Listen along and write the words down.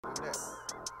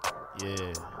Yeah.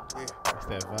 That's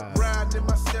that vibe. Riding in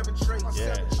my 7 trays.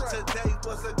 Yeah. Today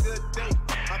was a good day.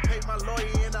 I paid my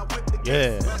lawyer and I whipped the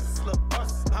Yeah. case. Hustler.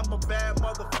 I'm a bad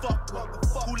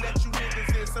motherfucker. Who let you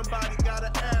niggas in? Somebody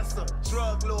gotta answer.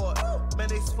 Drug lord. Man,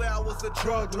 they swear I was a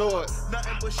drug lord.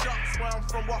 Nothing but sharks where I'm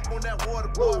from. Walk on that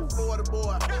waterboard. Florida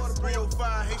boy.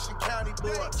 305 Haitian County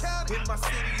boy. In my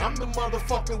city, I'm the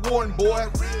motherfucking warden boy.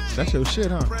 That's your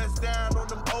shit, huh? Press down on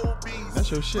them OBs.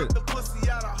 That's your shit. The pussy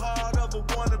out of heart of a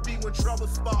wannabe when trouble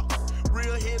sparks.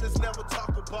 Real hitters never talk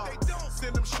about. They don't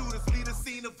send them shooters, lead a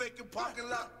scene of vacant parking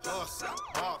lot. Hustler,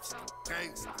 mobster,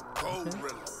 gangster,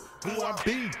 gorilla. Who I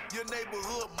be? Your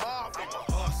neighborhood mob. I'm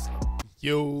a hustler.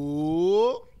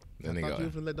 Yo. I thought you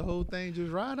was gonna let the whole thing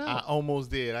just ride I out. almost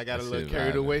did. I got a That little shit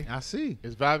carried vibing. away. I see.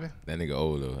 It's vibing. That nigga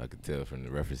old though. I could tell from the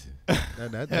references.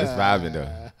 That It's vibing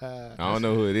though. I don't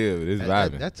know who it is, but it's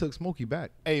vibing. that took Smokey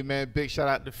back. Hey, man, big shout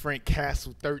out to Frank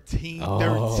Castle 1313.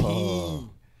 Oh.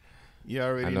 You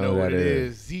already I know, know what that it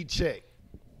is. is. Z-Check.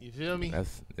 You feel me?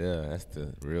 That's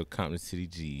the real Compton City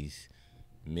G's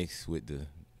mixed with the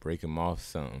break 'em off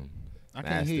something. I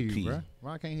can't Master hear you, P. bro.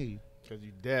 Why I can't hear you? Because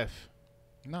you deaf.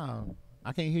 Nah,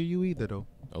 I can't hear you either though.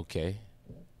 Okay.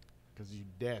 Because you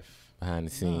deaf. Behind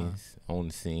the scenes, on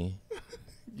the scene.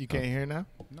 You can't hear now?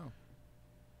 No.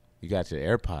 You got your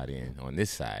AirPod in on this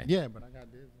side. Yeah, but I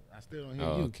got this. I still don't hear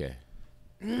Oh, you. okay.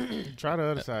 Try the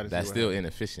other side. That's still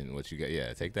inefficient. What you got?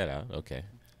 Yeah, take that out. Okay.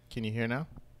 Can you hear now?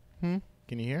 Hmm?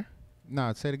 Can you hear?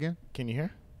 Nah, say it again. Can you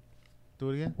hear? Do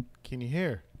it again. Can you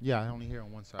hear? Yeah, I only hear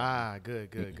on one side. Ah, good.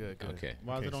 Okay.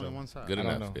 Why is okay, it only so one side? Good I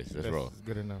don't enough, know. bitch. Let's That's roll.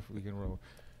 good enough. We can roll.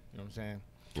 You know what I'm saying?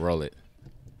 Roll it.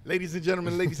 Ladies and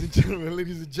gentlemen,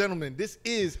 this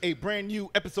is a brand new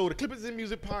episode of Clippers and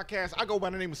Music Podcast. I go by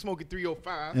the name of Smokey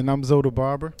 305. And I'm Zoda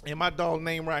Barber. And my dog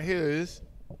name right here is.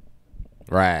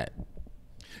 Right.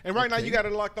 And right now Okay. you got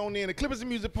it locked on in the Clippers and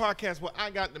Music Podcast where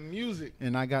I got the music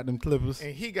And I got them Clippers.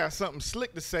 and he got something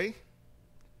slick to say.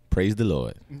 Praise the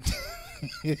Lord.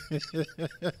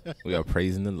 We are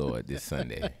praising the Lord this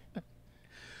Sunday.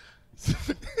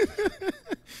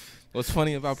 What's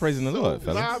funny about praising the Lord,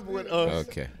 fellas? Vibe with us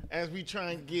Okay. as we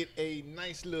try and get a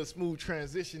nice little smooth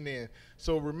transition in.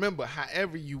 So remember,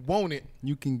 however you want it,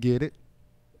 You can get it.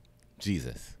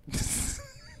 Jesus.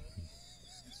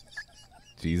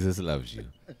 Jesus loves you.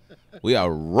 We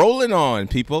are rolling on,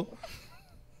 people.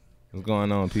 What's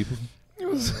going on, people? he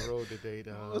on the road today,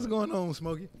 dog. What's going on,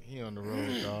 Smokey? He on the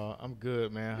road, dog. I'm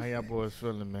good, man. How y'all boys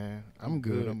feeling, man? I'm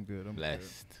good. I'm good. I'm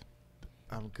Blessed.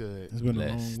 I'm good. It's been a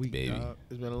long Blessed, week, baby. dog.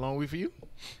 It's been a long week for you?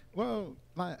 Well,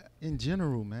 like in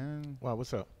general, man. Wow,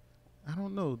 what's up? I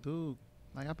don't know, dude.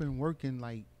 Like I've been working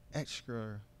like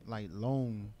extra, like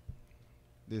long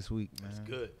this week, man. That's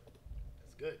good.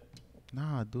 That's good.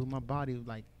 Nah, dude, my body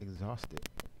like exhausted.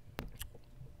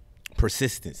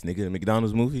 Persistence, nigga. The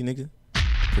McDonald's movie, nigga.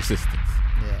 Persistence.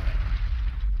 Yeah.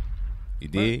 You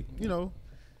dig? You know,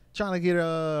 trying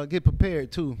to get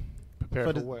prepared too Prepare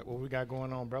For for the- what? What we got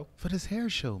going on, bro? for this hair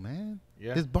show, man.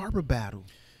 Yeah. This barber battle.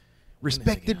 is it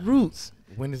Respected going? Roots.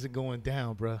 When is it going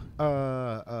down, bro?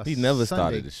 He never Sunday.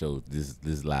 started the show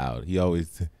this loud. He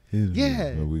always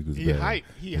Yeah. My week was He bad. hype.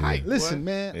 He hype. Listen, boy.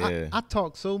 man, Yeah. I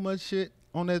talk so much shit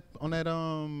on the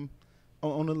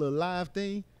little live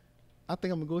thing. I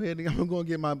think I'm gonna go ahead and I'm gonna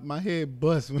get my head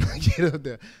bust when I get up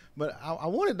there. But I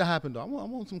want it to happen though. I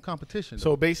want some competition.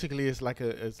 So though. basically, it's like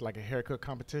a haircut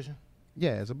competition.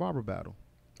 Yeah, it's a barber battle.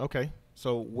 Okay.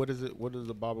 So what is it? What does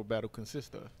the barber battle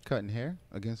consist of? Cutting hair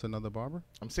against another barber.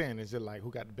 I'm saying, is it like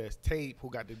who got the best tape? Who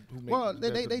make Well,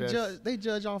 the best? they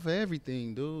judge off of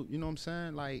everything, dude. You know what I'm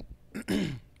saying? Like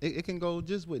it can go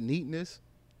just with neatness.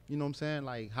 You know what I'm saying?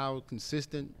 Like how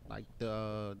consistent like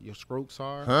your strokes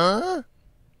are. Huh?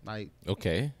 Like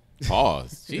Okay.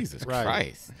 Pause. Jesus Right.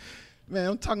 Christ. man,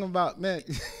 I'm talking about man.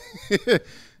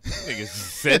 Niggas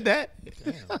said that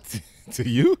to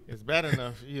you? It's bad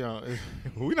enough, you know.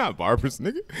 We not barbers,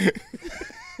 nigga.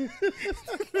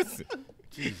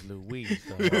 Jeez Louise,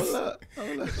 dog.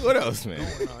 What else, man?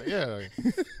 Yeah.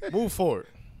 Move forward.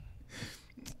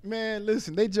 Man,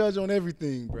 listen, they judge on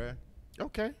everything, bruh.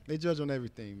 Okay. They judge on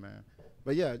everything, man.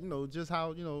 But yeah, you know, just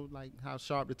how, you know, like how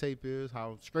sharp the tape is,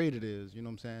 how straight it is, you know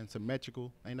what I'm saying?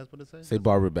 Symmetrical. Ain't that what it says? Say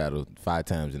barber battle 5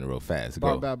 times in a row fast.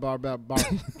 Go. Bar.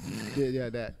 yeah,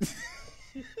 that.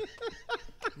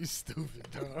 You stupid,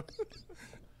 dog.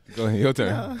 Go ahead. Your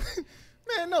turn.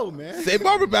 Man, no, man. Say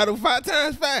barber battle 5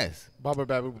 times fast. Barber.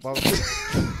 All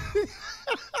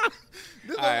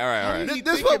right.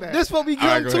 This what we All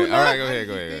right, come go to ahead. now? All right, go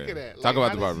ahead. think of that? Talk Like, about how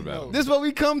the does barber he battle. know? This what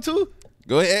we come to?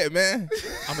 Go ahead, man.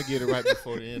 I'm gonna get it right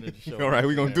before the end of the show. All right,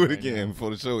 we're going to do it Right again now. before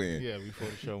the show ends. Yeah, before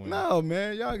the show ends. No,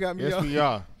 man. Y'all got me. Yes, all- we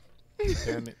are.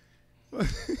 Damn it.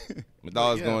 My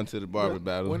dog's Yeah. going to the barber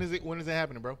battle. When is it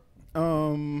happening, bro?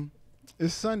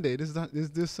 It's Sunday.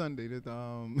 This Sunday.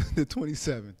 The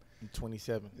 27th.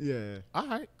 27. Yeah. All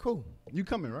right, cool. You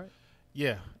coming, right?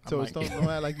 Yeah. So don't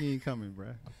act like you ain't coming, bro.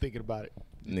 I'm thinking about it.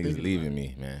 Niggas leaving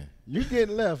me, man. You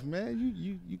getting left, man.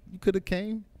 You could have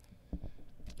came.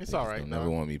 It's all right. Don't never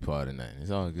want me part of nothing.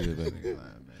 It's all good, baby. Man.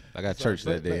 I got church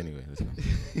that day anyway. Let's go.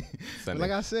 But Sunday.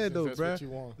 like I said though, That's bro. what you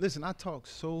want. Listen, I talk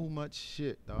so much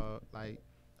shit, dog. Like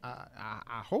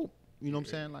I hope, you know what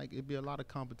I'm saying? Like it'd be a lot of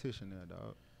competition there,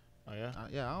 dog. Oh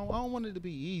yeah. I don't want it to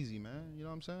be easy, man. You know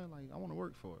what I'm saying? Like I want to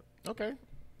work for it. Okay.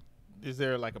 Is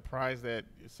there like a prize that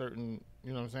is certain?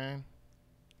 You know what I'm saying?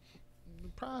 The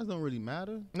prize don't really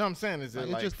matter. No, I'm saying is it Like,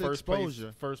 it's like just the first place?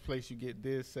 exposure. First place you get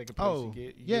this, second place Oh, you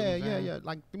get. You yeah, get what I'm yeah.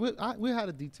 saying? Like we had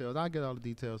the details. I get all the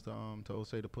details to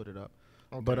Osei to put it up.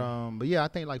 Okay. But yeah, I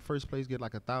think like first place get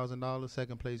like $1,000,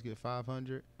 second place get $500.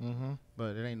 Mm-hmm.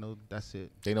 But it ain't no. That's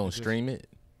it. They don't It's just- stream it.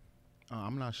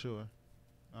 I'm not sure.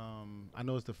 I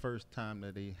know it's the first time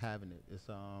that they having it. It's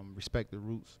Respect the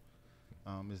Roots.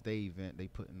 It's their event they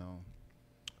putting on.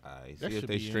 I That see if should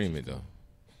they be stream it though.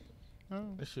 Oh,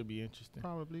 That should be interesting.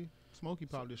 probably. Smokey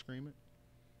probably scream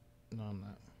it. No, I'm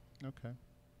not. Okay.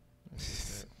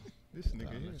 That's This just nigga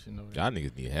that. I'll here. let you know that. Y'all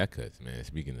niggas need haircuts, man.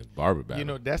 Speaking of barber battle. You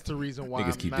know that's the reason why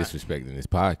niggas I'm keep not, disrespecting this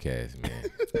podcast,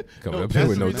 man. Coming No, up here that's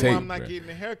with the no reason tape. why I'm not bruh. getting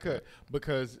a haircut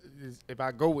because if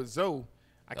I go with Zoe,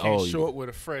 I can't Oh, show it with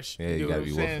a fresh. Yeah, you you know gotta what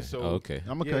be I'm saying? wolfing. So Okay.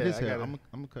 I'm gonna Yeah, cut his I hair. gotta- I'm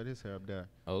gonna cut his hair up there.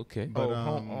 Okay. But,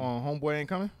 homeboy ain't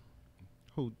coming.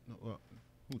 Who?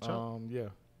 Chuck? Yeah.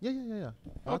 Yeah.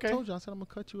 Okay. I told you. I said I'm gonna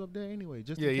cut you up there anyway.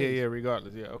 Just Yeah. in case.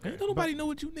 Regardless, yeah. Okay. Man, don't nobody know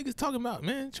what you niggas talking about,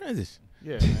 man. Transition.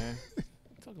 Yeah, man.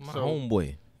 Talking about So-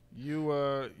 homeboy.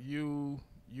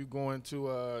 You going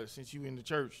to since you in the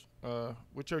church?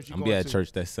 What church you I'm going be at to?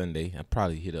 church that Sunday. I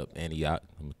probably hit up Antioch.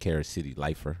 I'm a Carol City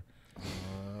lifer.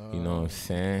 You know what I'm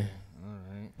saying? All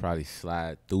right. Probably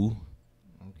slide through.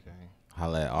 Okay.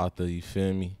 Holla at Arthur. You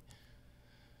feel me?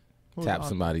 Who's Tap Arthur?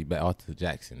 somebody back. Arthur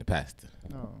Jackson, the pastor.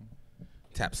 No.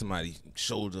 Tap somebody's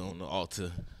shoulder on the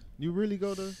altar. You really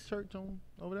go to church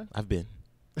over there? I've been.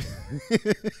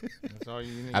 That's all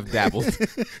you need. I've dabbled.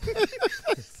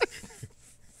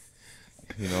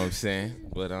 You know what I'm saying?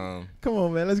 But Come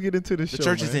on, man. Let's get into the show. the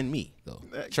church is man. in me, though.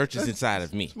 Church is inside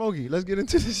of me. Smokey, let's get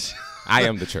into the show. I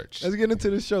am the church. Let's get into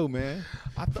the show, man.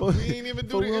 I thought we ain't even do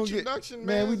Before the we gonna get- introduction,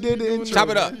 man, we So did you the doing intro. Chop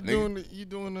it up, You nigga.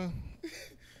 doing the.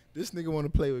 This nigga want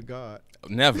to play with God.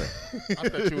 Never. I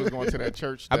thought you was going to that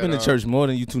church. I've been that, to church more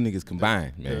than you two niggas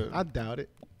combined, man. I doubt it.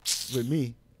 With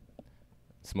me,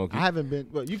 Smokey. I haven't been.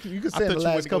 Well, you can I say in the thought you went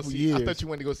last to go couple see. years. I thought you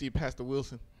went to go see Pastor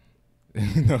Wilson.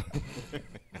 No.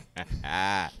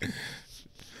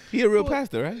 He a real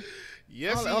pastor, right?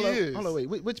 Yes, hold he on, is. Hold on,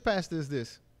 wait. Which pastor is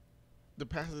this? The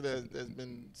pastor that's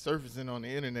been surfacing on the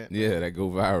internet. Yeah, that go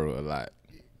viral a lot.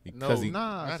 No, Because he,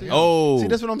 Nah. Not See, him. oh, see,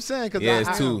 that's what I'm saying. Cause yeah, I, it's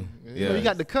I, two. Yeah. You know, Yeah, you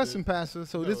got the cussing pastor.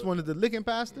 So this No. one is the licking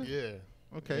pastor. Yeah.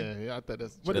 Okay. Yeah, I thought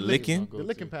that's What The the licking? The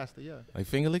licking pastor. Yeah. like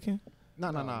finger licking.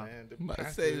 No. man, the I'm about to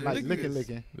pastor say, is- Like licking.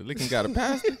 The licking got a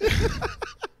pastor.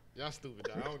 Y'all stupid.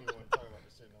 Dog. I don't even want to talk about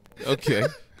this shit no more.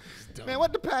 Okay. It's dumb. Man,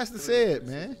 what the pastor said,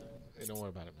 man. Hey, don't worry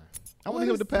about it, man. I want to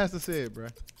hear what the pastor said, bro.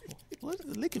 What is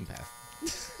the licking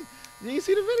pastor? You ain't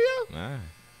see the video? Nah.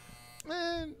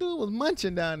 Man, dude was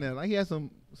munching down there. Like he had some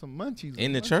munchies.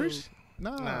 In the Munchies. church?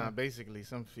 Nah, basically,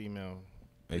 some female.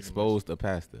 pretty Exposed a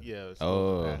pastor. much- Yeah. exposed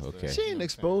Oh, pastor. okay. She You know didn't what I'm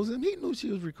expose him. He knew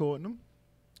she was recording him.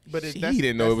 But He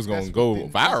didn't know it was gonna go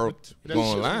viral, go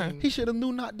online. He should have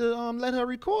knew not to let her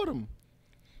record him.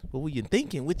 What were you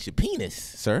thinking with your penis,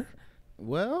 sir?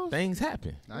 Well, Things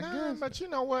happen. I Nah, guess. but you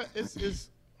know what? It's.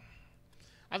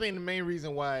 I think the main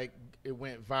reason why it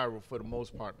went viral for the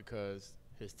most part because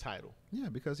his title. Yeah,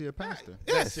 because he a pastor.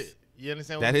 That's Yes. it. You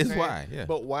understand? That what I'm is saying? why, yeah.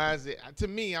 But why is it? To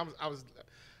me, I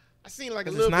seen like a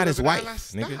 'Cause little it's not bit his of it, and wife,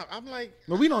 I nigga. stopped. I'm like,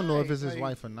 But we don't know if why? it's his Like,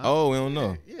 wife or not. Oh, we don't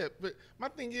know. Yeah, but my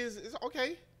thing is, it's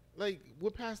okay. Like,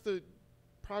 what pastor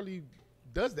probably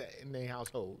does that in their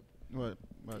household? What?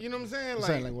 You know what I'm saying? You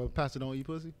saying like, well, pastor don't eat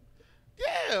pussy?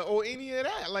 Yeah, or any of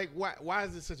that. Like, why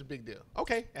is it such a big deal?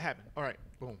 Okay, it happened. All right,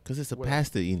 boom. Because it's a Whatever.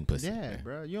 pastor eating pussy. Yeah, man.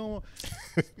 bro. You don't.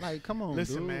 Like, come on,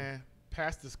 Listen, dude. man.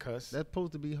 Pastors cuss. That's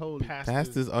supposed to be holy.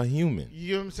 Pastors are human.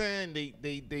 You know what I'm saying?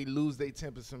 They lose their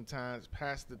temper sometimes.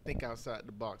 Pastors think outside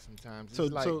the box sometimes. So,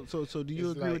 It's like, so do you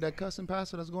it's agree with like- that cussing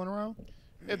pastor that's going around?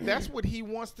 if that's what he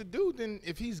wants to do, then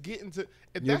if he's getting to,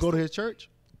 if You that's go to the- his church?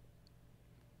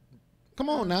 Come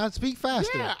on now, speak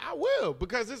faster. yeah, I will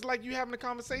because it's like you having a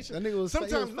conversation. That nigga was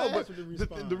sometimes he was no, but fast with the the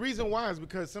response. reason why is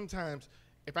because sometimes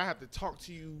if I have to talk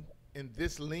to you in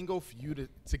this lingo for you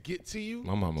to get to you.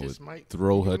 My mama just would might,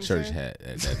 throw you know her what I'm church saying? hat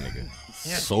at that nigga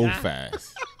so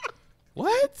fast.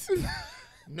 What?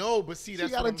 No, but see,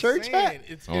 that's got what a I'm church saying.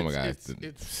 hat? Oh my God,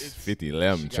 it's 50,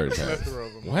 11 she got church a hats. plethora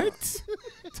of 'em. What?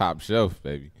 Top shelf,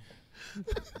 baby.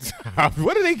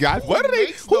 What do they got? What do they?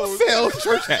 makes Who those? sells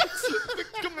church hats?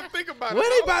 Come to think about Where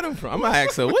it, they buy them from? I'm gonna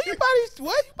ask her. Where you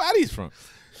buy these from?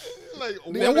 like,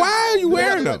 Then why are you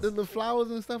wearing the, them? the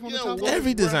flowers and stuff on the top?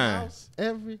 Every design.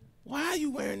 Every. Why are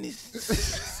you wearing this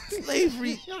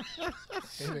slavery?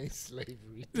 It ain't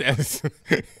slavery. Yes.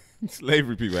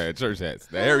 Slavery people had church hats.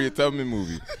 The Harriet Tubman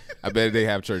movie. I bet they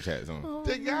have church hats on.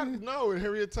 They got no.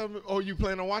 Harriet Tubman. Oh, you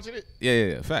plan on watching it?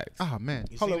 Yeah. Facts. Oh man.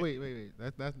 You Hold on, seen wait.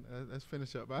 Let's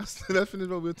finish up. Let's finish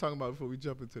what we were talking about before we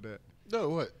jump into that. No,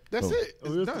 what? That's Oh. it. It's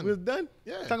we're done. done.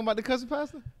 Yeah. Talking about the cousin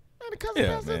pastor. Man, the cousin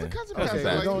Yeah, pastor is the man. cousin Okay, pastor.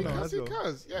 let's Like, go. the Let's cousin go.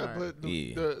 cuz. Yeah, All right. but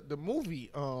the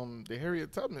movie, the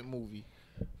Harriet Tubman movie,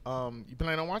 you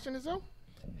plan on watching it though?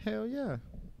 Hell yeah.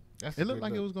 That's It looked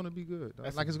like it was gonna be good.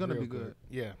 That's Like it's gonna real be good.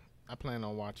 Yeah, I plan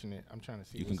on watching it. I'm trying to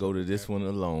see. You can what's go up to with this that. one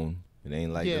alone. It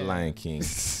ain't like Yeah. the Lion King.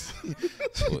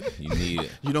 But you need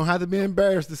it. You don't have to be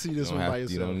embarrassed to see You this don't, one by have,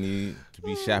 you yourself. don't need to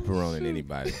be chaperoning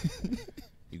anybody.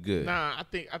 You good. Nah, I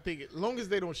think as long as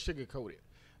they don't sugarcoat it,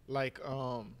 like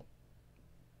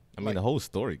I mean, the whole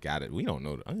story got it. We don't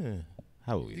know.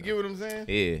 How would we you know? get what I'm saying?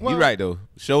 Yeah, Well- you're right though.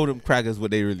 Show them crackers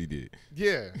what they really did.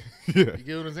 Yeah. Yeah. You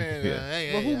get what I'm saying? Yeah.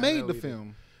 Hey, But hey, who I made know the we did.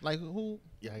 film? Like who?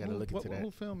 Yeah, I gotta who- look into that.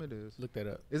 Who film it is? Look that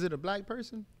up. Is it a black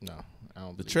person? No, I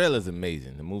don't. The believe trailer's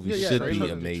amazing. The movie Yeah, should trailer- be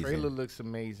the amazing. The trailer looks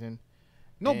amazing.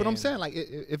 No, but I'm And- saying like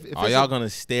if Are it's y'all a- gonna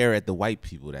stare at the white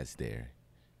people that's there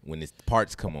when its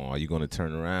parts come on? Are you gonna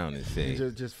turn around and say,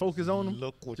 just focus on them?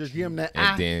 Look what Just you- give them that and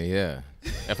eye. then yeah?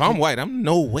 If I'm white, I'm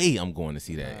no way I'm going to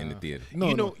see that in the theater.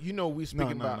 No, you know, we're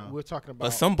speaking No, about. no. We're talking about. But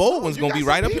some bold ones you gonna got be some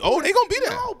right up. people Oh, they gonna be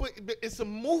there. No, but it's a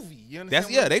movie. You understand? That's-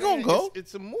 what yeah, I'm they gonna saying? go.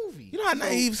 It's a movie. You know how So,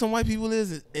 naive some white people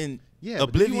is and Yeah,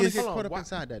 but do you wanna oblivious. get Hold caught on, up why-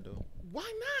 inside that though. Why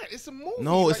not? It's a movie.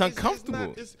 No, it's not-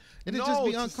 uncomfortable. It'd no, just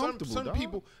be to uncomfortable, Some dog.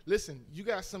 people listen. You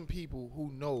got some people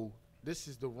who know this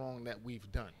is the wrong that we've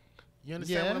done. You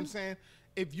understand what Yeah. I'm saying?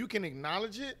 If you can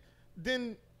acknowledge it,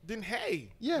 then hey.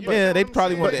 Yeah, You but- Yeah, understand they what I'm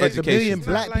probably saying? want But the the education. million It's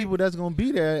not black like- people that's gonna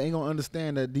be there ain't gonna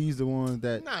understand that these the ones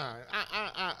that. Nah,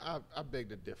 I beg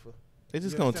to differ. They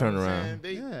just You gonna understand turn what I'm around. saying?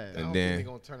 They, Yeah. I And don't then- think they're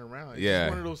gonna turn around. It's yeah. just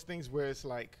one of those things where it's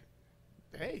like,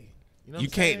 hey, you know what You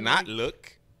I'm can't saying? not Like,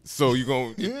 look. So you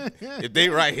gonna if they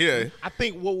right here, I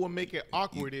think what will make it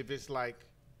awkward if it's like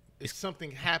it's something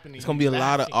happening. it's gonna be a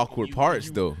lot of laughing, awkward you- parts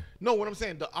you- though, No, what I'm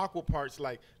saying, the awkward parts,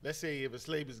 like let's say if a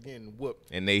slave is getting whooped.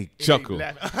 and they and they chuckle.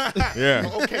 laugh- Yeah.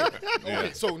 Okay.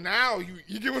 Okay. So now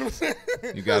you get what I'm saying.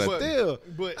 You gotta- But- Still,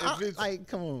 But if it's like,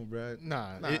 come on, bro.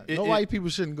 nah, Nah, it- no it- white people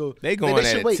shouldn't go. They going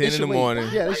should at wait. 10 They in the should wait. morning.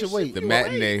 Yeah, they Why should wait. The you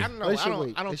matinee. wait? I don't know. They I should don't,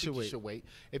 wait. I don't They think should you wait. should wait.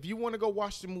 If you want to go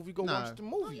watch the movie, go Nah. watch the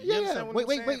movie. You Yeah, understand what wait, I'm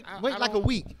wait, saying? wait, I- wait, I like a don't-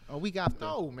 week after.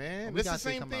 No, man. A week It's the after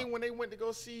they same come thing out. when they went to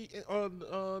go see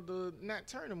the Nat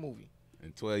Turner movie.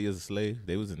 And 12 Years a Slave,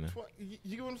 they was in there.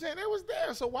 You get what I'm saying? They was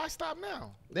there, so why stop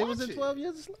now? They was Watch in it. 12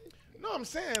 Years a slave. No, I'm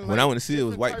saying When I went to see it, it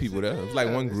was different white types people of- there. It was like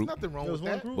one there's group. Nothing wrong There was with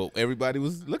one that. group? But everybody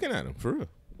was looking at them for real.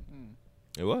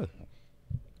 It was.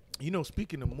 You know,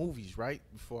 speaking of movies, right?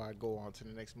 Before I go on to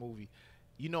the next movie,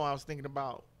 you know, I was thinking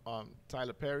about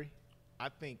Tyler Perry. I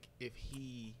think if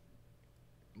he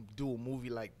do a movie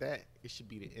like that, it should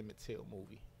be the Emmett Till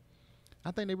movie. I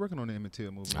think they're working on the Emmett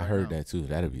Till movie. I right heard now. that too.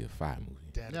 That'd be a fire movie.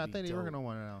 That'd Yeah, I be think they're working dope. on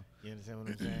one now. You understand what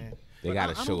I'm saying? They But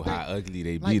gotta I don't show how think- ugly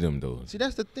they like- beat them though. See,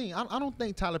 that's the thing. I don't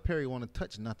think Tyler Perry want to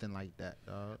touch nothing like that,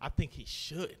 dog. I think he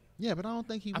should. Yeah, but I don't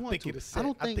think he I wants think to. it'll set. I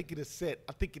don't I think. think it'll set.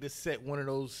 I think it'll set one of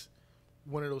those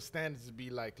standards to be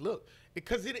like, look,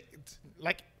 because it's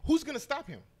like, who's gonna stop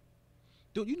him?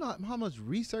 Dude, you know how much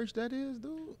research that is,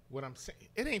 dude? What I'm saying,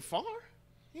 it ain't far.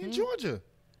 He Hmm? in Georgia.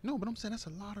 No, but I'm saying that's a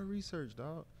lot of research,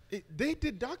 dog. They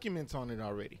did documents on it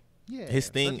already. Yeah. His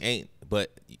thing but- ain't,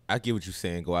 but I get what you're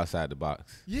saying. Go outside the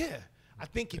box. Yeah, I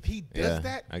think if he does Yeah,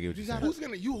 that, I get what you you're gotta-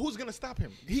 saying. who's gonna stop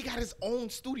him? He got his own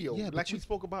studio, Yeah, but like we you-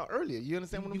 spoke about earlier. You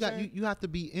understand what you I'm got saying? you have to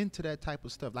be into that type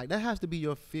of stuff. Like that has to be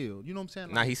your field. You know what I'm saying?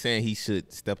 Now Like, he's saying he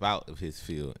should step out of his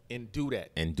field and do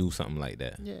that. and do something like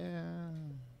that. yeah.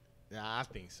 Yeah, I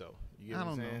think so. You get I what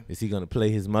I'm don't saying? know. Is he gonna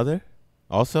play his mother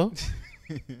also?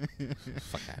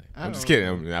 Fuck out of I I'm just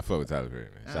don't kidding. I fuck with Tyler Perry,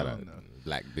 man. I Shout don't out know.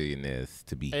 black billionaires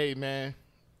to be. Hey man,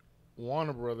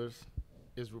 Warner Brothers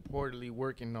is reportedly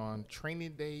working on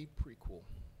Training Day prequel.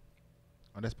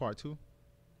 Oh, that's part 2.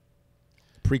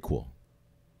 Prequel.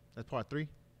 That's part 3.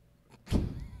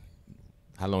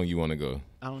 How long you want to go?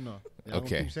 I don't know. I don't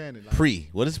Okay. keep saying it. Like, Pre.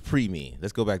 What does pre mean?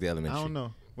 Let's go back to I elementary. don't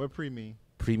know what pre mean.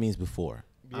 Pre means before.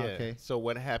 Yeah. Okay. So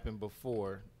what happened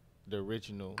before the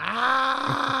original.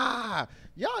 Ah,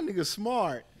 y'all niggas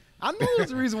smart. I knew it was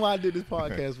the reason why I did this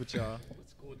podcast with y'all. What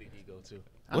school did he go to?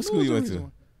 I What knew school it was you the went reason to?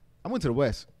 why. I went to the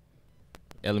West.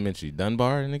 Elementary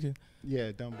Dunbar, nigga.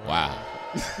 Yeah, Dunbar. Wow.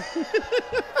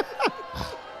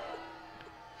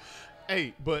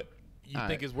 Hey, but you All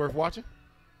think right. it's worth watching?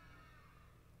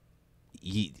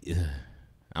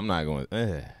 I'm not going.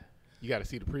 You got to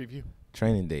see the preview.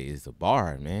 Training Day is a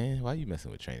bar, man. Why you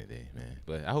messing with Training Day, man?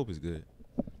 But I hope it's good.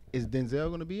 Is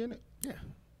Denzel gonna be in it? Yeah,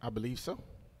 I believe so.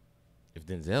 If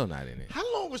Denzel not in it, How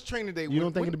long was Training Day? You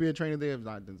don't think it'll be a training day if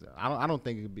not Denzel? I don't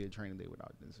think it could be a training day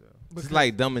without Denzel. it's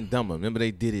like Dumb and Dumber. Remember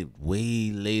they did it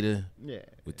way later Yeah,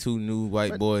 with two new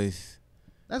white But- boys.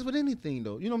 that's with anything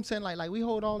though. You know what I'm saying? Like we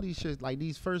hold all these shit, like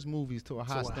these first movies to a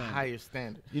high to a standard. higher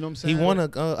standard? You know what I'm He saying? won a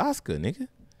Oscar, nigga.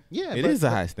 Yeah, It but- is a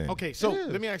but- high standard. Okay, so It is.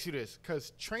 let me ask you this,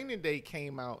 because Training Day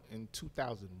came out in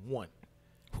 2001.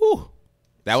 Whew.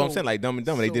 That's what I'm So- saying. Like Dumb and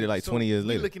Dumber, they did it like 20 years We're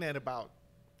later. looking at about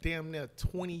damn near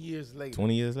 20 years later.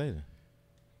 20 years later.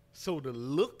 So the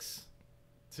looks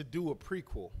to do a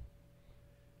prequel.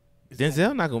 is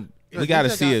Denzel not gonna. Yeah, We gotta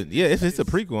Denzel see got- it. Yeah, if it's a it's-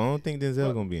 prequel, I don't think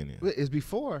Denzel gonna be in it. It's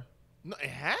before. No, it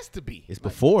has to be. It's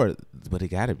before, but it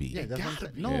gotta be. Yeah, that's what I'm gotta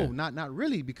saying. be. No, Yeah. not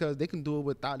really, because they can do it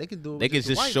without. They can do it. They with can just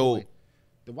the just white show- boy.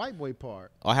 The white boy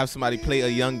part. Or have somebody play a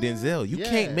young Denzel. You Yeah.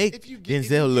 can't make If you get-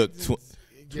 Denzel look.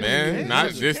 Yeah, Man, you not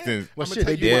can. distance. Well, I'ma shit,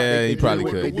 they tell did. you Yeah, they he did probably it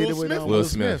with- could. They did it Will with Smith. Will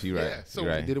Smith, you right. Yeah, so you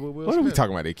they right. did it with Will What are we Smith.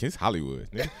 talking about? It's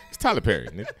Hollywood. Nigga. It's Tyler Perry.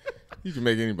 Nigga. You can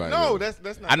make anybody. No, look.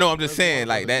 that's not. I know. I'm just that's saying, Warner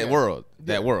like that Brothers, yeah. world.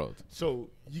 That Yeah. world. So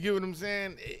you get what I'm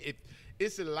saying?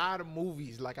 It's a lot of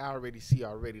movies like I already see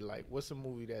already. Like, what's a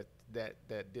movie that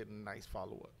did a nice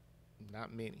follow up?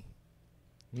 Not many.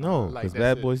 No, Like, because that's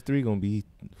Bad it. Boys 3 gonna be.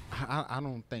 I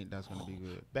don't think that's gonna be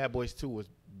good. Bad Boys 2 was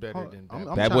better Hold- than I'm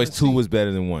Bad Bad trying Boys to 2 see. was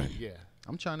better than 1. Yeah,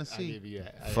 I'm trying to I see. give you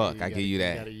that. Fuck, I give you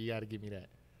that. You gotta give me that.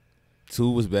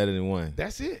 2 was better than 1.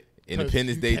 That's it. 'Cause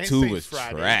Independence you Day can't 2 say was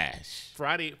Friday. trash.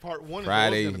 Friday Part 1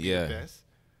 Friday, is always gonna be yeah. the best.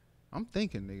 I'm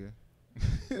thinking, nigga.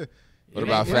 What It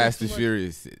about ain't Fast too and much.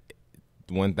 Furious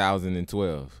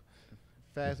 1012?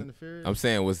 Fast and the Furious. I'm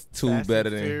saying, was 2 Fast better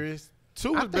and than. Furious. 2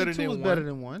 I was think better two than was 1. better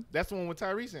than one. That's the one with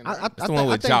Tyrese in. I, Right? I, That's the one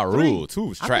with think Ja three- Rule. 2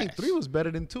 was I trash. think 3 was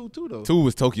better than 2 too, though. 2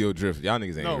 was Tokyo Drift. Y'all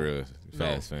niggas ain't No. real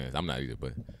Fast fans. I'm not either,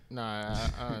 but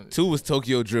Nah, 2 was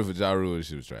Tokyo Drift with Ja Rule. This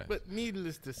shit was trash. but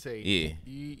needless to say, Yeah.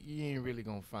 you ain't really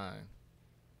gonna find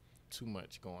too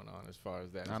much going on as far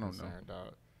as that is I don't know. concerned,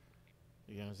 dog.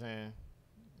 You know what I'm saying?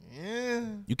 Yeah,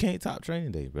 You can't top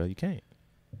Training Day, bro. You can't.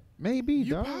 Maybe,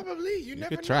 you dog. probably You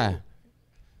never could try. know.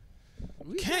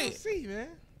 We Can't. can't see, man.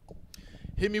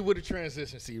 Hit me with a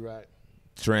transition, see, right?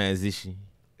 Transition.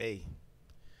 Hey,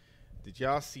 did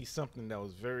y'all see something that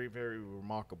was very, very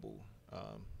remarkable?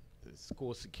 The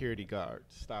school security guard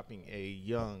stopping a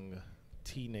young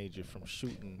teenager from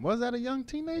shooting Was that a young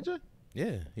teenager?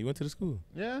 Yeah, he went to the school.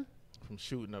 Yeah.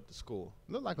 up the school.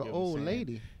 Looked like You an know what I'm old saying?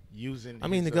 lady. Using I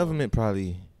mean, his, the government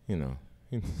probably, you know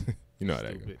how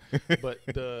that stupid. goes. But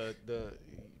the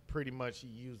pretty much he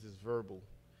used his verbal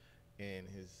and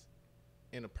his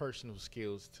interpersonal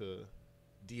skills to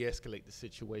de-escalate the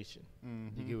situation.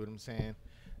 You get what I'm saying?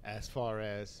 As far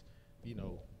as, you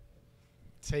know,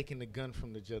 taking the gun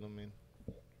from the gentleman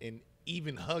and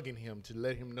even hugging him to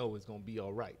let him know it's gonna be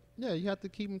all right. Yeah, you have to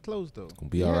keep him close though. Gonna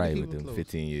be You all had to right keep with him them close.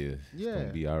 15 years. It's Yeah.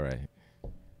 gonna be all right.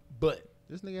 But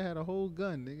This nigga had a whole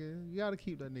gun, nigga. You gotta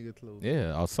keep that nigga close.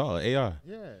 Yeah, I saw it. AR.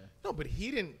 Yeah. no, but he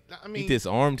didn't. I mean, He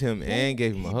disarmed him and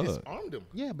gave him a he hug. disarmed him.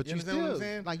 Yeah, but You you, understand what I'm still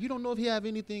saying? like you don't know if he have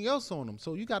anything else on him,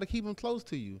 so you got to keep him close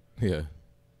to you. Yeah,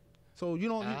 So you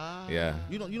don't yeah.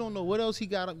 you don't know what else he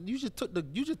got. You just took the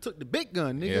big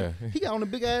gun, nigga. Yeah. He got on a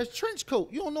big ass trench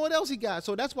coat. You don't know what else he got.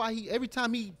 So that's why every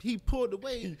time he pulled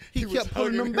away, he was kept pulling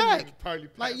hugging him him back. and probably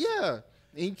Like passed. yeah,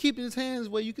 and he keeping his hands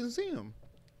where you can see him.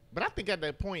 But I think at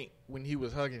that point when he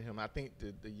was hugging him, I think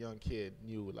the young kid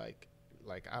knew like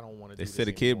I don't want to. They do said this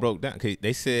the kid anymore. broke down. 'Kay,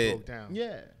 they said Broke down.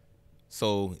 Yeah.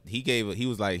 so. He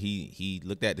was like he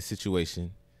looked at the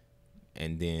situation,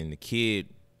 and then the kid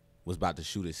was about to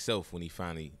shoot himself when he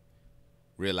finally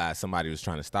realized somebody was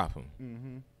trying to stop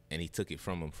him, and he took it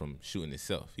from him from shooting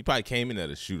himself. He probably came in there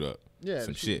to shoot up Yeah,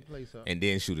 some to shoot shit the place up. and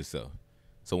then shoot himself.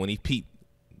 So when he peeped,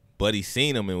 Buddy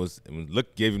seen him and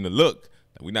gave him the look.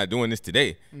 Like, we're not doing this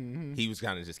today. He was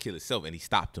kind of just kill himself, and he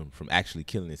stopped him from actually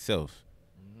killing himself.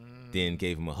 Then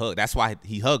gave him a hug. That's why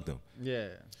he hugged him. Yeah.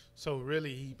 So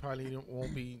really, he probably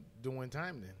won't be doing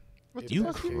time then. What If the You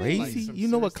that's fuck the you case. mean? crazy? some You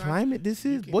know what serious time. climate this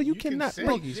is? can- Boy, you you can cannot. say-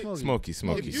 Smoky, Smoky,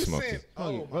 smoky, If you smoky. said, oh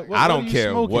Smoky. my What- God. I are don't you care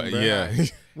smoking, what. bro? Yeah,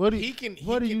 What are he you, can.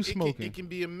 what are he you can, smoking? It can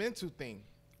be a mental thing.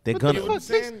 they're What gonna the know what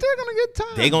fuck? I'm They saying? still gonna get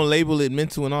time. they gonna label it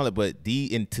mental and all that, but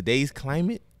in today's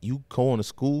climate, you go on a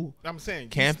school I'm saying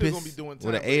campus you still gonna be doing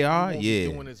time, with but an you AR, won't yeah,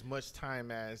 be doing as much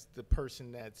time as the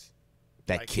person that's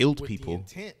that like, killed with the people.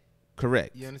 intent.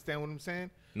 Correct. You understand what I'm saying?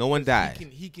 No one 'Cause died.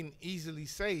 He can easily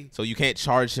say. So you can't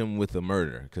charge him with a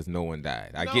murder because no one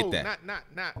died. I get that.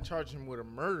 Not charge him with a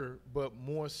murder, but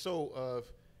more so of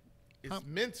it's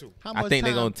mental. I think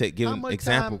they're gonna give how an much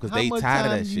example because time- they how much tired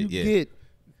of time that you shit. Yeah. Get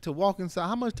to walk inside.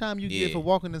 How much time you get Yeah. for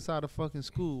walking inside a fucking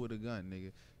school with a gun,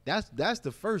 nigga? That's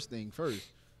the first thing first.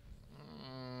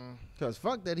 Cause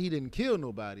fuck that he didn't kill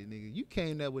nobody, nigga. You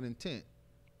came there with intent.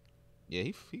 Yeah,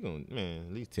 he gonna, man,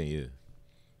 at least 10 years.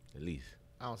 At least.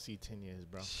 I don't see 10 years,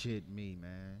 bro. Shit, me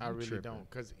man. I You really tripping. don't,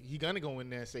 cause he gonna go in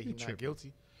there and say You he's not tripping.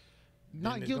 guilty.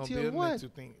 Not Then it's guilty gonna be of a what? mental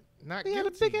thing. Not He had a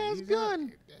guilty. big-ass He's not-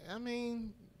 gun. I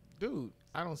mean, dude,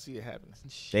 I don't see it happening.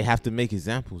 They have to make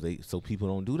examples so people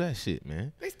don't do that shit,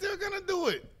 man. They still gonna do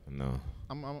it. No.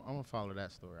 I'm gonna follow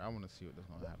that story. I want to see what's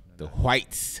gonna happen. The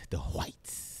whites.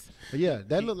 But yeah,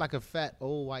 that looked like a fat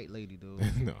old white lady, dude.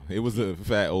 No, it was a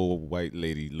fat old white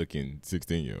lady looking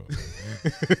 16-year-old.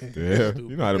 The hell?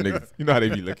 You know how them niggas, you know how they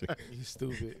be looking. You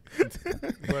stupid.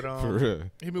 But For real.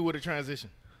 hit me with a transition.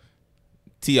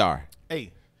 TR.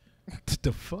 Hey,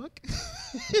 The fuck?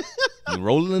 You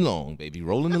rolling along, baby.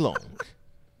 Rolling along.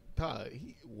 Todd,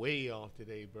 he way off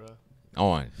today, bro.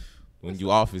 On. When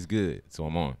you off is good. So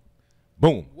I'm on.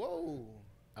 Boom. Whoa.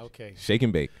 Okay, Shake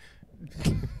and bake.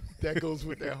 that goes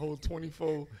with that whole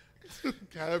 24.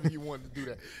 However you want to do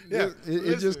that. Yeah, it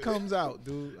just listen. comes out,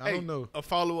 dude. I Hey, don't know. A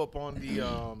follow up on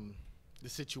the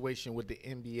situation with the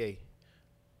NBA.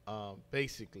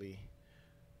 Basically,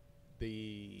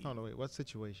 the Hold on, wait. What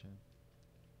situation?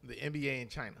 the NBA in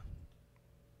China.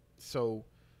 So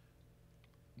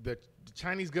the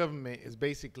Chinese government is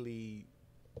basically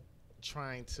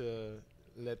trying to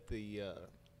let the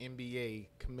NBA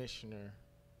commissioner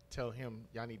tell him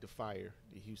y'all need to fire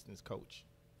the Houston's coach.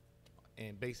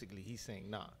 And basically he's saying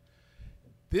nah.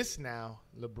 This now,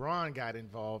 LeBron got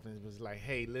involved and was like,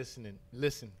 hey, listen,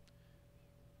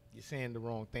 you're saying the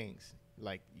wrong things.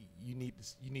 Like you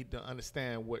need to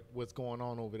understand what's going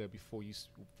on over there before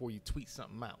you tweet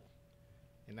something out.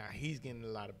 And now he's getting a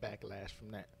lot of backlash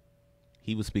from that.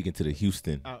 He was speaking to the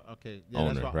Houston Okay. Yeah,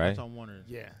 owner, that's what, right? That's what I'm wondering.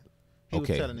 Yeah. He was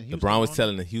okay. telling the Houston LeBron was owner?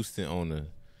 telling the Houston owner,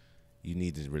 you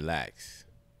need to relax.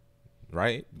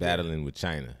 Right? Battling with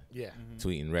China. Yeah.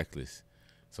 Tweeting reckless.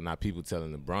 So now people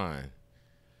telling LeBron,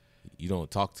 you don't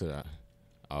talk to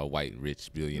white rich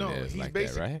No, billionaires he's like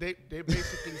that, right? They're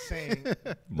basically saying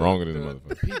Wronger than the the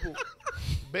motherfucker. people.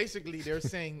 Basically, they're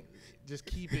saying just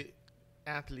keep it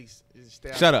athletes. Stay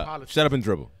out Shut of up. politics. Shut up and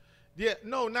dribble. Yeah,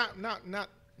 no,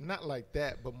 not like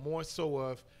that, but more so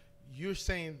of you're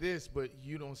saying this, but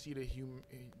you don't see the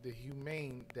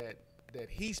humane that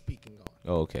he's speaking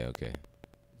on. Oh, okay.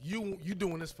 You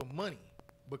doing this for money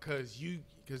because you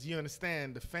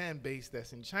understand the fan base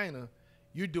that's in China.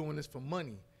 You're doing this for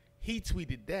money. He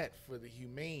tweeted that for the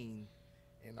humane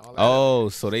and all that. Oh,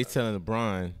 so they telling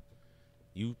LeBron,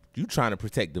 you trying to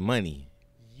protect the money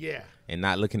Yeah, and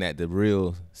not looking at the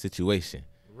real situation.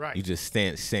 right. You just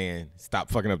saying, stop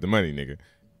fucking up the money, nigga.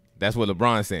 That's what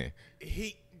LeBron's saying.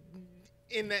 He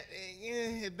in that.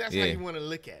 That's how Yeah. you want to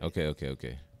look at it.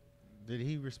 Okay. Did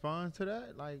he respond to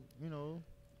that? Like,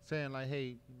 saying like,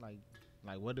 hey,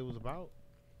 like what it was about?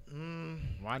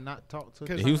 Why not talk to?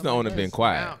 The The Houston owner been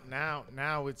quiet. Now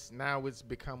it's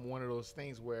become one of those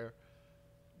things where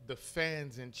the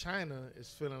fans in China is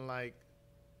feeling like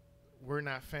we're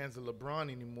not fans of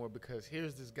LeBron anymore because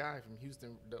here's this guy from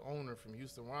Houston, the owner from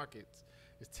Houston Rockets,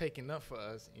 is taking up for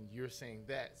us, and you're saying,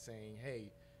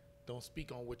 hey, don't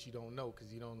speak on what you don't know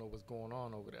because you don't know what's going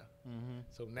on over there.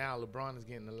 So now LeBron is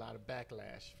getting a lot of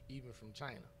backlash, even from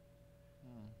China.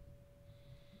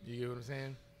 You get what I'm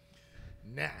saying?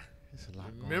 Nah. It's a lot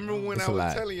going Remember on. when It's I a was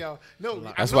lot. telling y'all? No,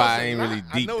 That's know why it's I a ain't lot. really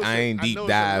I deep- know it's I a- ain't I deep know it's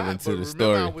a dive lot, into but the remember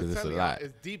story I was 'cause it's a telling y'all, lot.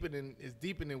 It's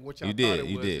deeper than what y'all You thought did, it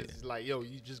you was. did. It's like, yo,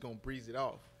 you just gonna breeze it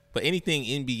off. But anything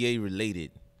NBA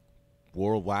related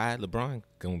worldwide, LeBron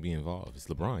gonna be involved. It's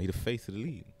LeBron. He the face of the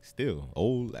league. Still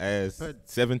old ass But-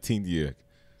 17th year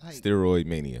Like, steroid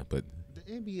mania. But the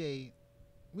NBA,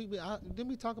 didn't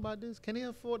we talk about this? Can they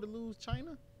afford to lose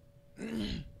China?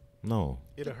 no,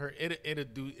 It'll hurt. It'll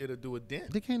do a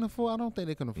dent. They can't afford. I don't think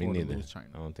they can me afford to neither. lose China.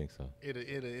 I don't think so. It'll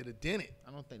dent it.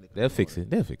 I don't think they can. They'll afford fix it.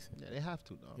 They'll fix it. Yeah, they have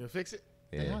to though. You'll fix it.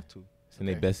 They Yeah, have to. it's in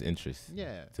their Okay. best interest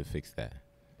Yeah. to fix that.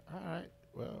 All right.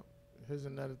 Well, here's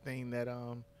another thing that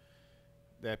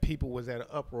that people was at an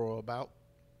uproar about.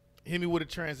 Hit me with a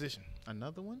transition.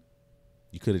 Another one?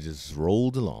 You could have just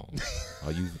rolled along.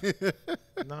 Are you?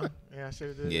 No, yeah, I should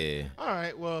have did. Yeah. All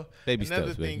right. Well, Baby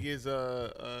another steps, thing baby. is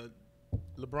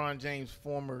LeBron James'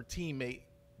 former teammate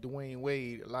Dwayne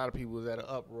Wade, a lot of people was at an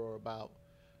uproar about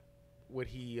what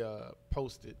he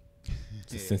posted.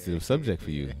 It's a sensitive subject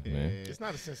for you, man. It's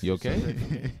not a sensitive You okay? subject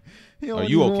for me. He don't Are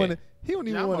you even okay? wanna- he don't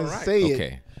even Yeah, I'm want to alright. say it.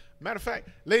 Okay. Matter of fact,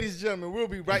 ladies and gentlemen, we'll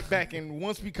be right back, and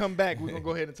once we come back, we're gonna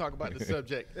go ahead and talk about the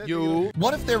subject. You.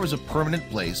 What if there was a permanent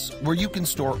place where you can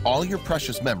store all your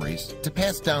precious memories to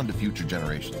pass down to future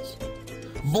generations?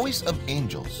 Voice of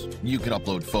Angels. You can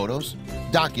upload photos,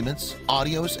 documents,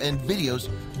 audios, and videos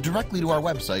directly to our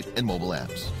website and mobile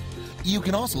apps. You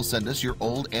can also send us your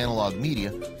old analog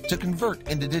media to convert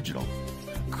into digital.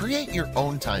 Create your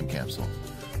own time capsule.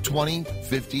 20,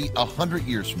 50, 100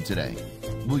 years from today.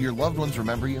 Will your loved ones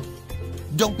remember you?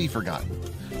 Don't be forgotten.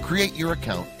 Create your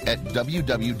account at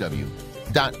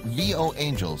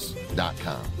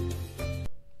www.voangels.com.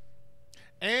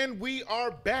 And we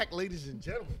are back, ladies and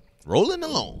gentlemen. Rolling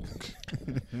along.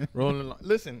 Rolling along.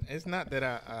 Listen, it's not that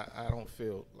I don't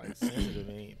feel like sensitive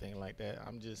or anything like that.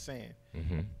 I'm just saying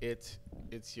it's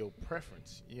your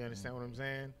preference. You understand what I'm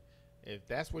saying? If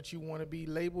that's what you want to be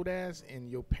labeled as,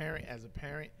 and your parent as a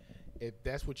parent, if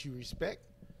that's what you respect,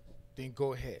 then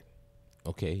go ahead.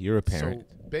 Okay, you're a parent.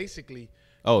 So basically,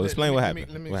 Oh, explain what let me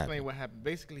happened. explain what happened.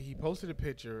 Basically, he posted a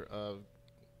picture of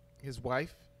his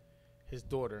wife, his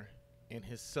daughter, and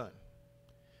his son.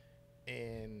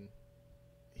 And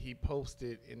he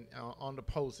posted on the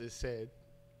post, it said,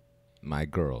 My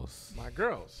girls. "My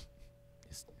girls."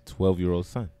 His 12-year-old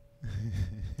son.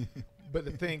 But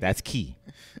the thing, That's key.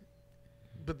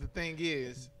 but the thing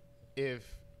is,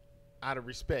 if out of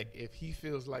respect, if he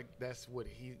feels like that's what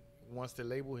he wants to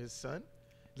label his son,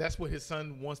 that's what his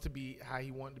son wants to be, how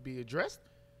he wants to be addressed,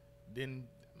 then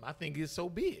my thing is, so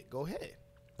be it. Go ahead.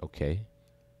 Okay.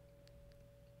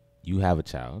 You have a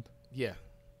child. Yeah.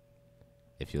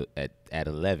 If you're at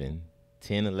 11,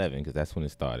 10, 11, because that's when it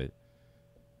started,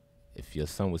 if your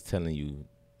son was telling you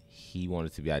he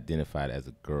wanted to be identified as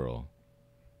a girl,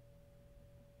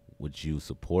 would you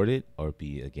support it or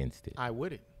be against it? I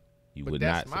wouldn't. You but would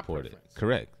that's not my support it. preference.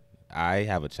 Correct. I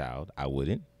have a child. I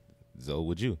wouldn't. So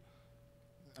would you?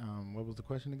 What was the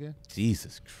question again?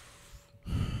 Jesus.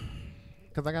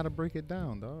 Because I got to break it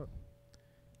down, dog.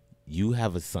 You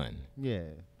have a son. Yeah.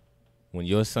 When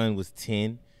your son was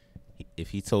 10, if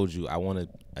he told you, I want to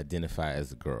identify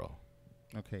as a girl,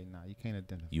 Okay, nah, you can't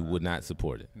identify. you would not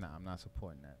support it. Nah, I'm not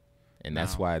supporting that. And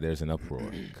that's No. why there's an uproar,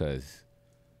 because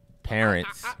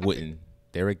parents wouldn't.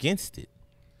 They're against it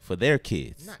for their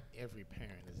kids. Not every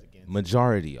parent is against it.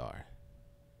 Majority are.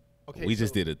 Okay, We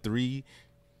just so- did a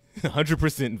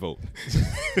 300% vote.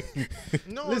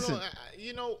 No, Listen.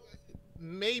 no.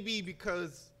 Maybe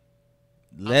because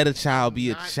Let a child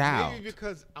be a not- child. Maybe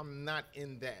because I'm not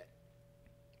in that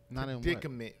Not in what?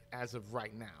 predicament as of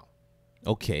right now.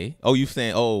 Okay. Oh, you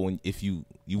saying, if you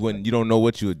wouldn't, you don't know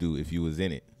what you would do if you was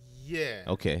in it. Yeah.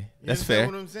 Okay. You That's understand fair.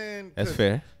 What I'm saying? That's 'Cause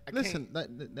fair. I Listen,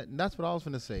 can't- that's what I was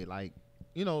gonna say. Like,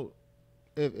 you know,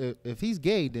 if he's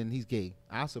gay, then he's gay.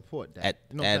 I support that. At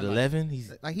You know what I'm at saying? 11,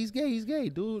 he's. Like he's gay,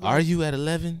 dude. Are Like, you at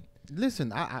 11?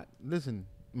 Listen, listen.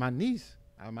 My niece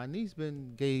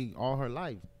been gay all her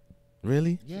life.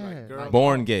 Really? Yeah, like, girl, like,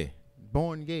 Born gay.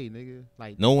 born gay, nigga.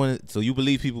 Like No one. So you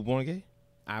believe people born gay?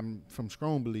 I'm from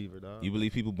strong believer, dog. You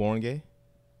believe people born gay?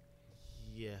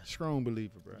 Yeah. strong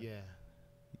believer, bro. Yeah.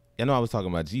 I know I was talking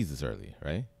about Jesus earlier,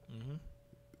 right? Mm-hmm.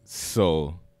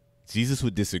 So Jesus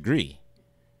would disagree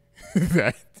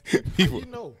that people. You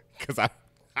know. Because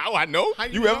how I know? How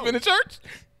you you ever know? been to church?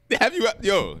 Have you?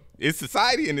 Yo, it's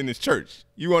society and then it's church.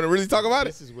 You want to really talk about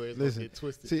This it? is where it's Listen, gonna get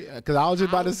twisted. see, because I was just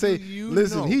about How to say, do you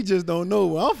listen, know? he just don't know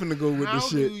where I'm finna go with How this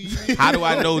do shit. you How do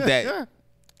I know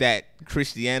that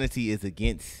Christianity is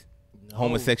against know?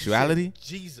 homosexuality? You said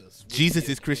Jesus. Jesus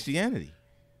is Christianity,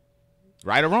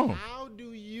 right or wrong? How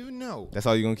do you know? That's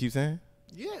all you're gonna keep saying?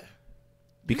 Yeah.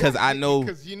 Because I know.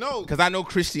 Because you know. Because I know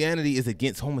Christianity is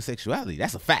against homosexuality.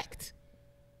 That's a fact.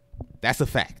 That's a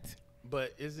fact.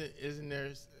 But isn't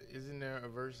there a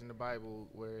verse in the Bible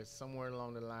where it's somewhere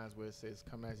along the lines where it says,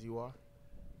 "Come as you are"?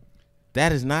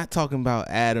 That is not talking about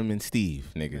Adam and Steve,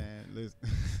 nigga. Man, listen.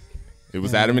 It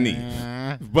was Adam and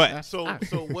Eve. But So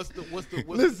what's the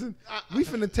Listen, we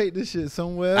finna take this shit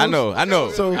somewhere else. I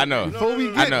know. So I know. before we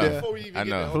no, get know. there, Before we even I get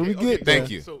know. there. Before we Okay, get okay, there. Thank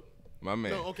you. So my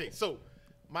man. no, okay. So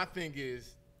my thing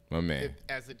is, My man. if,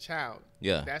 as a child,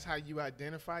 Yeah. that's how you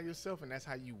identify yourself, and that's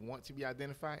how you want to be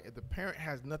identified. If the parent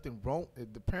has nothing wrong,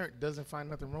 if the parent doesn't find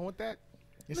nothing wrong with that,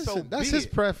 it's listen, so that's be his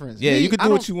it. preference. Yeah, you can do I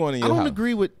what don't- you want in I your don't house.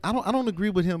 agree with. I don't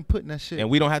agree with him putting that shit And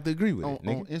we don't have to agree with on, it,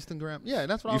 nigga. Instagram. Yeah,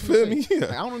 that's what I You was gonna feel say. me? Yeah.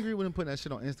 Like, I don't agree with him putting that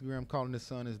shit on Instagram, calling his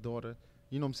son his daughter.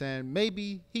 You know what I'm saying?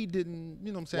 Maybe he didn't.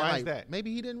 You know what I'm saying? Why is Like, that?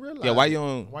 Maybe he didn't realize. Yeah, why it. you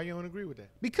on? Why you don't agree with that?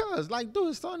 Because, like, dude,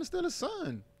 his son is still a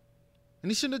son.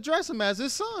 And he shouldn't address him as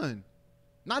his son,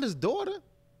 not his daughter.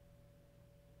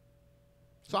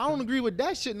 So I don't agree with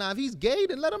that shit. Now, if he's gay,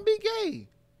 then let him be gay.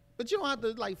 But you don't have to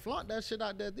like flaunt that shit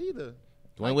out there either.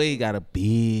 Dwayne Wade got a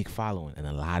big following and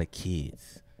a lot of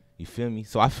kids. You feel me?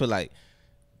 So I feel like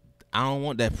I don't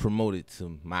want that promoted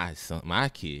to my son, my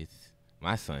kids,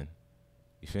 my son.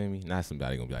 You feel me? Not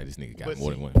somebody gonna be like, this nigga got But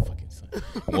more see- than one fucking son,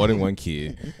 more than one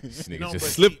kid. This nigga No, just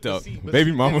but slipped see- but up. see- but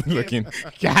Baby see, mama that's looking. him.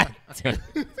 God damn.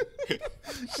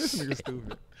 This nigga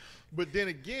stupid. But then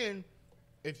again,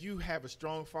 if you have a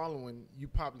strong following, you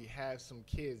probably have some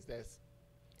kids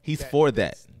He's for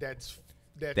that. That's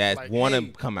That like, want to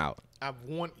hey, come out. I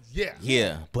want, yeah.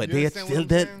 Yeah, but You they understand what still I'm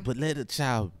that. saying? But let a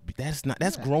child.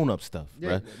 That's grown up stuff, Yeah,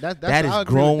 bruh. that's- That I is agree with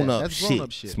grown that. up That's shit,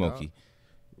 grown-up shit, Smokey. dog.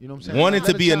 You know what I'm saying? Wanting Let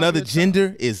to a be child another a child.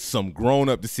 gender is some grown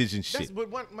up decision That's, shit. but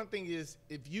one thing is,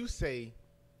 if you say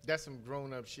that's some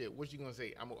grown up shit, what you gonna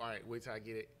say? I'm all right. Wait till I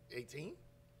get 18.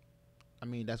 I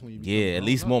mean, that's when you become Yeah, at grown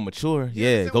least up. more mature. You Yeah,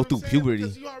 understand go what I'm through saying? puberty.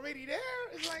 Because you already there.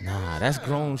 It's like, Nah, that's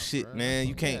grown Nah, shit, bruh. man.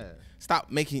 You can't Yeah. stop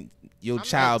making your I'm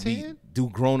child not be 10. do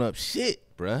grown up shit,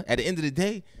 bruh. At the end of the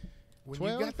day, when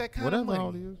 12, you got that kind whatever of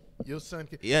all money, it is. your son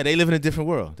can. yeah, they live in a different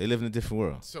world. They live in a different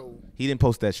world. So, He didn't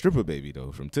post that stripper baby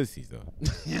though from Tootsie's though.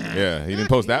 Yeah, he didn't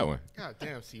post that one. God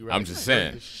damn, see, right? I'm just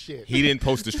saying. Shit. He didn't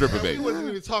post the stripper We baby. wasn't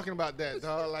even talking about that,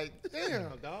 dog. Like,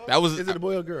 damn, dog. That was Is it a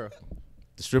boy or girl?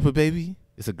 the stripper baby.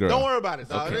 It's a girl. Don't worry about it,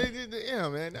 dog. Okay. Yeah,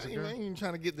 man. I ain't even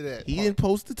trying to get to that. He didn't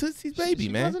post the Tootsie's baby, She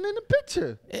man. wasn't in the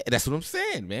picture. Yeah, that's what I'm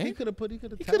saying, man. He could have put. He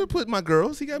could He could have put my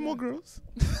girls. He got more girls.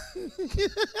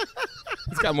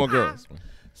 He's got more girls. Man.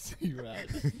 See, right.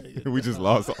 We just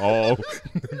lost all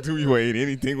D-Wade,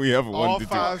 anything we ever All wanted to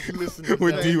five do listeners.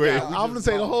 with that- D-Wade. that we I'm gonna just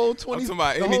say the lost. whole 20, talking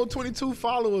about the any- whole 22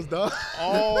 followers, dog.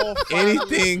 All five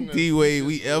Anything listeners, D-Wade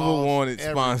we just ever lost wanted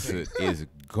everything. sponsored is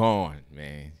gone,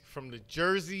 man. From the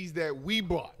jerseys that we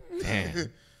bought. Damn.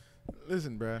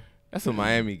 Listen, bruh. That's a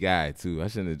Miami guy, too. I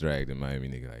shouldn't have dragged a Miami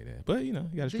nigga like that. But, you know,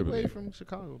 you got to strip D-Wade it. from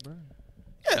Chicago, bruh.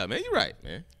 Yeah, man, you're right,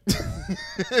 man. Well,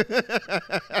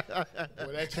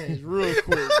 that changed real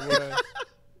quick, boy.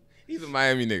 He's a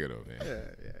Miami nigga, though, man.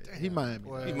 Yeah. He Miami.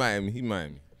 Boy. He Miami. You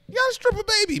got to strip a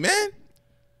baby, man.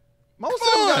 Most Come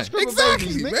of them on. got stripper Exactly,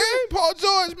 babies, nigga. man. Paul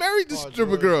George married the Paul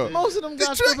stripper George girl. did. Most of them got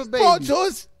The trick, stripper Paul babies.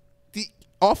 George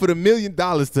offered $1 million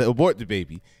to abort the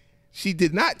baby. She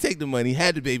did not take the money,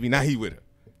 had the baby, now he with her.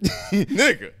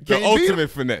 Nigga, the Can't beat ultimate him.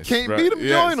 finesse. Can't bruh. beat him,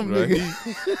 join him, bruh.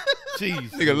 nigga.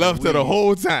 Jeez. Nigga loved her the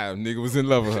whole time. Nigga was in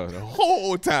love with her the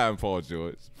whole time, Paul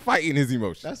George. Fighting his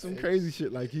emotions. That's some crazy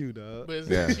shit like you, dog. But is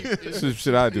Yeah. it cheap? That's some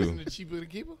shit I do. Isn't it cheaper to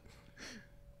keep her?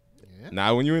 Yeah.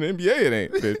 Nah, when you in the NBA, it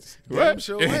ain't, bitch. Damn What?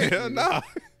 sure ain't. Yeah, nah.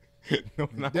 No,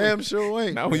 not Damn when, sure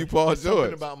ain't. Not when you Paul Something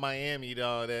George. about Miami,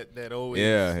 dog. That always.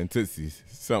 Yeah, and Tootsies.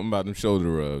 Something about them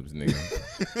shoulder rubs,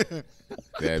 nigga.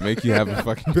 That make you have a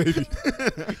fucking baby.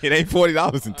 It ain't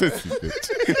 $40 in Tootsies,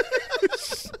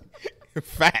 bitch.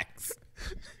 Facts.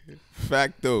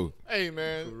 Facto. Hey,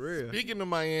 man. For real. Speaking of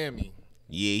Miami,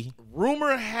 Yeah.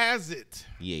 rumor has it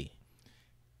Yeah.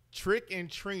 Trick and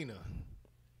Trina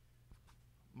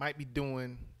might be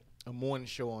doing a morning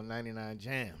show on 99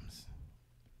 Jams.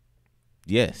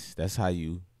 Yes, that's how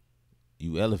you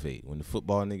elevate. When the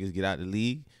football niggas get out the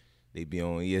league, they be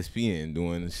on ESPN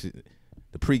doing the shit,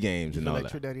 the pre-games and Feel all like that.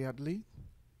 Trick Daddy out the league?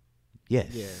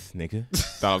 Yes, nigga.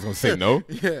 Thought I was gonna say no.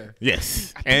 Yeah.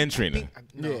 Yes, and Trina.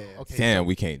 No, Yeah. okay. Damn,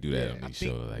 we can't do that Yeah. on I these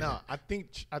think, shows like no,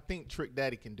 that. I think Trick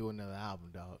Daddy can do another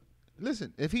album, dog.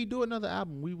 Listen, if he do another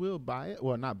album, we will buy it.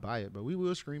 Well, not buy it, but we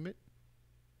will stream it.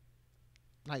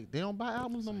 Like, they don't buy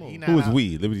albums no more. he not Who is out.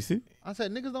 we? Liberty City? I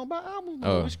said, niggas don't buy albums no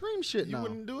Oh. more. We stream shit You now.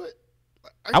 wouldn't do it?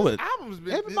 I would- Albums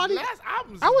been, Everybody- his last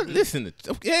albums. I would been- listen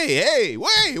to. Hey,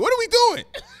 wait! What are we doing?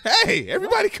 Hey,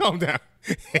 everybody, calm down.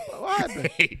 What happened?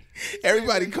 Hey,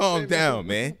 everybody, calm down,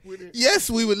 man. Yes,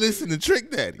 we would listen to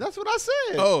Trick Daddy. That's what I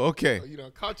said. Oh, okay. You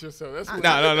done caught yourself. That's what No.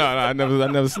 I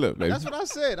never slipped, baby. That's what I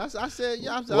said. I said,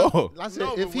 yeah. Whoa. I said,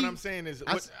 No, if but he, what I'm saying is,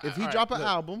 if he all right, drop an look.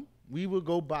 album, we will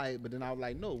go buy it. But then I was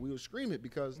like, no, we will stream it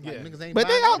because like, Yeah. niggas ain't But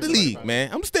they buying out the albums. league,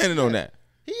 man. I'm standing on that.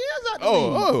 He is out the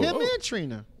Oh, league. Him oh. and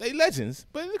Trina. They legends,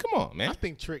 but come on, I man.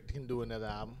 think Trick can do another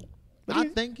album. But I he-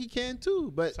 think he can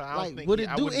too, but So I don't like, think would he-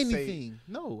 it I do wouldn't say- anything?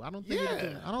 No, I don't think. Yeah.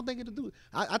 It'll do, I don't think it'll do.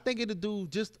 I think it'll do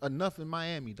just enough in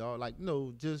Miami, dog. Like,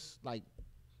 no, just like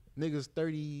niggas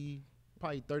 30,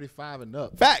 probably 35 and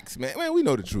up. Facts, man. Man, we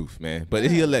know the truth, man. But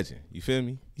he a legend. You feel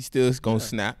me? He still gonna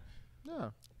snap, Yeah,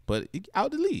 but he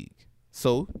out the league.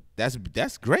 So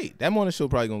that's great. That morning show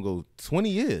probably gonna go 20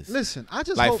 years. listen, I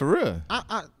just like hope, for real.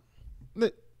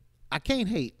 look, I can't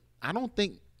hate. I don't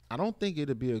think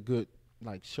it'll be a good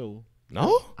like show. No? I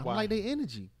don't Why? like their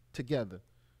energy together.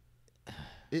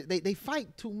 They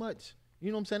fight too much.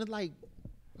 You know what I'm saying? It's like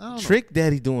I don't know. Trick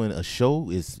Daddy doing a show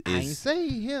is I ain't say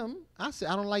him. I said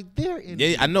I don't like their energy.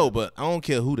 yeah, I know, but I don't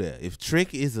care who that. If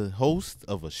Trick is a host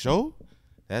of a show,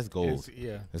 that's gold.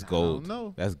 Yeah. That's gold. don't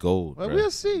know. That's gold. Well, bruh.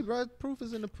 we'll see, bro. Proof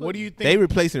is in the pudding. What do you think? They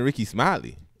replacing Ricky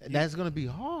Smiley. That's gonna be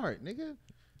hard, nigga.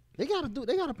 They gotta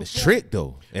perform. It's Trick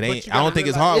though. It ain't. you I don't gotta think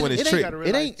it's realize- hard when It it's ain't-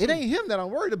 Trick. It ain't him that I'm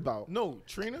worried about. No,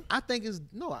 Trina. I think it's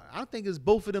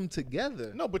both of them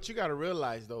together. No, but you got to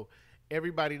realize though,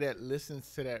 everybody that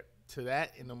listens to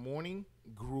that in the morning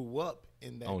grew up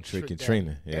in that On Trick and Daddy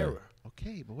Trina, yeah. era.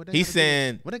 Okay, but what He's gotta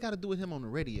saying- what they got to do with him on the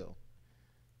radio?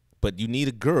 But you need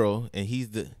a girl, and he's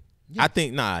the. I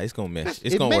think it's gonna mesh.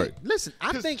 It's It gonna may- work. Listen,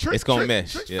 I think It's gonna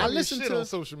mesh, Trick's yeah. funny I as listened shit to- on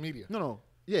social media. no,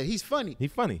 yeah, he's funny.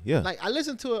 He's funny. Yeah. Like I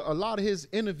listened to a lot of his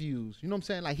interviews. You know what I'm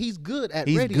saying? Like he's good at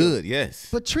He's radio. good. Yes.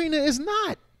 But Trina is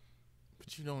not.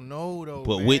 But you don't know though.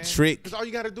 But man. with Trick- 'Cause all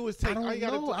you got to do is take. I don't all you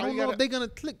gotta know. do, I don't know if they're gonna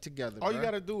click together. all you bruh.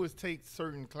 got to do is take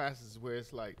certain classes where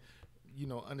it's like,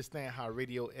 understand how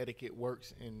radio etiquette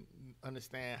works and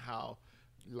understand how,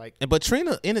 like, But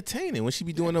Trina entertaining when she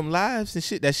be doing them lives and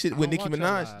shit. That shit with don't Nicki watch her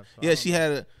Minaj. live, so I Yeah, don't she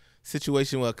had a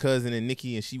situation with her cousin and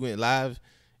Nicki, and she went live,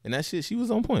 and that shit, she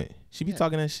was on point. She be Yeah.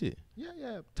 talking that shit.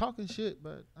 Yeah, talking shit,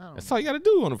 but I don't. That's all you gotta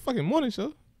do on a fucking morning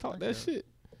show. Talk that Okay. shit.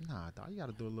 Nah, dog, you got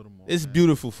to do a little more. It's man.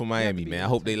 beautiful for to Miami, be man. I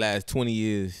hope they last 20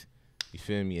 years. You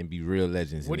feel me? And be real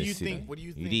legends. what in do you this city. think? What do you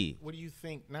You think? did. What do you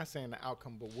think? Not saying the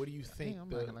outcome, but what do you think? Damn, I'm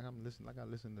the, not like I'm listening. Like I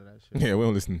listen to that shit. Yeah, we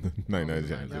don't listen to 99 listen to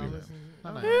Jams y'all anyway. listen,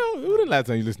 Nah, nah. Hell, when the last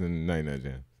time you listened to 99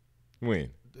 Jams? When?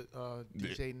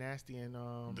 DJ Nasty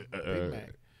and Big Mac.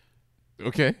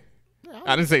 Okay. Yeah,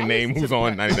 I didn't say I name listen to who's the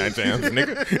on Pat- 99 Jams,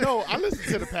 nigga. No, I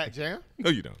listen to the Pat Jam. No,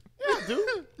 you don't. Yeah, I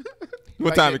do. What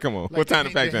Like time the- it come on? like What time the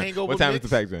the Pac hang- the Jam? Hangover What time is mix,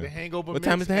 the Pac Jam? the Hangover What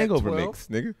time mix is the at Hangover 12? mix,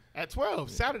 nigga? At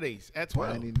 12, Saturdays at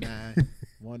 12. 99,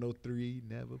 103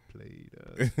 never played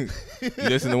us. You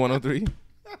listen to 103?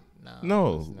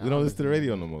 No, listen, we don't listen to the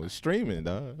radio no more. It's streaming,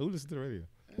 dog. Who listens to the radio?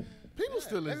 People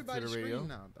still listen to Everybody the radio. scream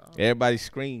now, dog. Everybody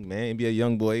scream, man. NBA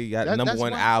YoungBoy got number That's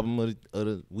one why- album of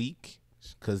the week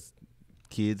because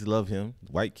kids love him.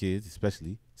 White kids,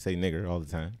 especially, say nigger all the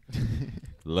time.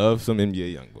 Love some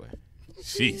NBA YoungBoy.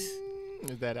 Jeez.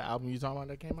 Is that an album you talking about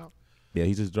that came out? Yeah,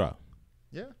 he just dropped.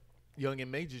 Yeah. Young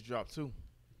and May just dropped too.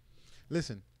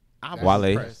 Listen, I That's Wale.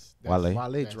 impressed. That's- Wale.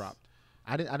 Wale that's- dropped.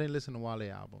 I didn't listen to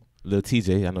Wale album. Lil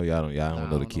TJ, I know y'all don't Nah, know I the don't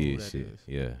know who kids that shit. is.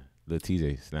 Yeah, Lil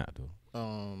TJ snap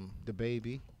though. The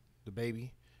Baby. The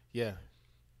Baby. Yeah.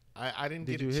 I didn't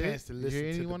Did get you a hear chance it? to Did you listen hear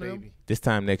to any The one of them? Baby. This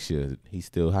time next year, he's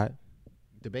still hot.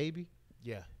 The Baby.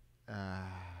 Yeah.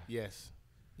 Yes.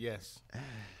 Yes.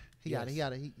 He got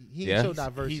Yes. he Yeah. ain't show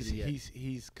diversity He's yet.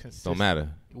 he's consistent. Don't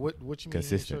matter. What you mean he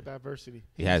Consistent. show diversity?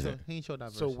 He ain't hasn't. show- He ain't show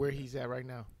diversity. So where he's at right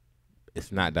now?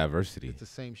 It's not diversity. It's the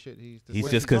same shit. He's what just is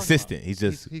he talking consistent. He's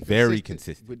just very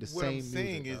consistent. with the What same I'm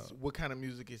saying music, is, dog. what kind of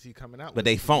music is he coming out with? But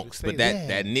they for you to funks. say But that.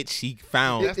 that niche he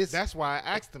found. That's why I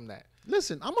asked him that.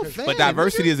 Listen, I'm a fan. But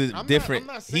diversity nigga. is a I'm not- different. I'm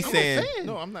not He's saying- saying I'm a fan.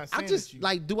 No, I'm not I saying just that you-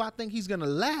 like, do I think he's gonna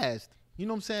last? You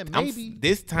know what I'm saying? I'm Maybe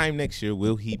this time next year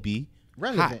will he be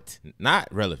Relevant. hot?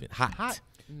 Not relevant. Hot. hot.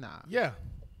 Nah, Yeah.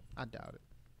 I doubt it.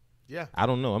 Yeah. I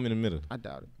don't know. I'm in the middle. I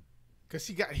doubt it. Cause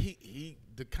he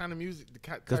the kind of music, the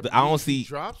type Because of I don't music he see-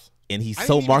 drops. And he's I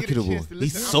so didn't even get a marketable. chance to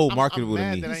He's listen. so I'm marketable mad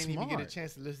to me. that I He's didn't even get a smart.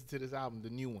 chance to listen to this album, the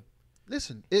new one.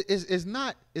 Listen, it's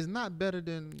not better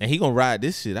than And he gonna ride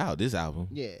this shit out. This album.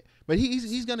 yeah. But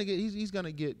he's gonna get he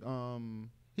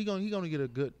gonna get a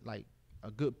good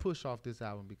push off this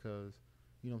album because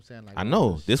you know what I'm saying. Like I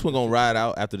know those- this one gonna ride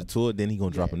out after the tour. Then he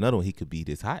gonna drop Yeah. another one. He could be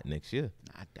this hot next year.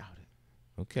 I doubt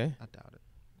it. Okay. I doubt it.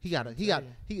 He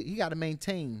got to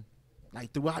maintain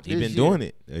like throughout. He this been year. doing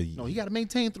it. No, he got to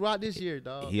maintain throughout this year,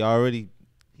 dog. He already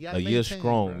He gotta a year maintain,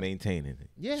 strong bro. maintaining it.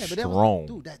 Yeah, but strong.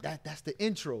 dude, that's the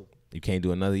intro. You can't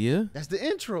do another year. That's the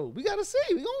intro. We gotta see.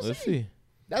 We gonna Let's see. see.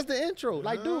 That's the intro.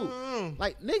 Like, dude,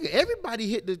 like nigga, everybody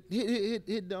hit the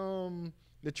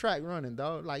track running,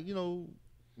 dog. Like, you know,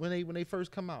 when they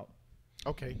first come out,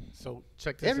 Okay, so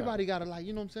check this everybody gotta like,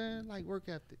 you know what I'm saying, like work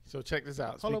ethic. out. So check this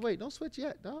out. Hold on, wait, don't switch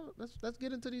yet, dog. Let's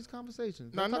get into these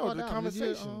conversations. No, Let's talk no, about the the album. Did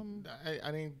you, conversation.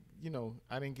 I didn't,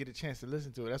 I didn't get a chance to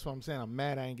listen to it. That's what I'm saying. I'm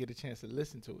mad I didn't get a chance to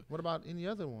listen to it. what about any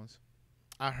other ones?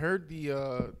 I heard the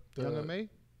Young and May.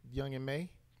 Young and May.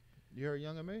 You heard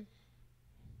Young and May?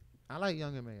 I like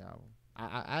Young and May album.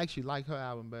 I actually like her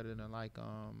album better than like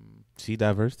She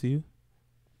diverse to you?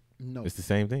 no It's the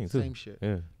same thing too. same shit.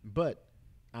 Yeah. But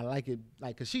I like it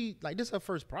like cause she like this her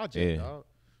first project, Yeah. dog.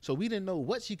 So we didn't know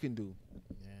what she can do.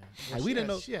 Yeah. Like we didn't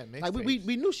know. She had Like we mixtapes.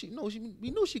 knew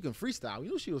we knew she can freestyle. We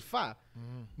knew she was fire.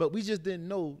 But we just didn't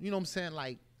know. You know what I'm saying?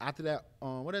 Like after that,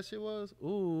 what that shit was?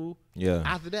 Ooh. Yeah.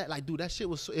 After that, like, dude, that shit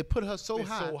was it put her so It's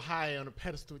high. so high on a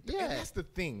pedestal. Yeah. And that's the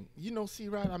thing. You know,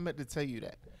 C-Rod, I meant to tell you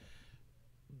that.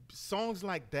 Songs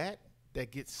like that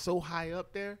get so high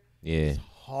up there, Yeah. it's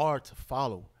hard to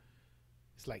follow.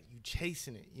 It's like you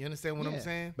chasing it. You understand what I'm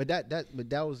saying? But that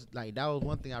was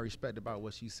one thing I respect about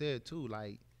what she said too.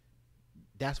 Like,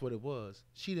 that's what it was.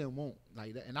 She didn't want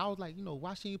like that, and I was like, you know,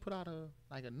 why she ain't put out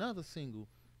another single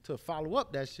to follow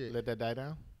up that shit? Let that die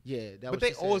down. Yeah, that. But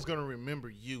they always gonna remember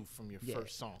you from your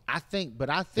first song. I think.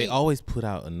 They always put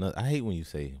out another. I hate when you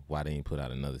say why they ain't put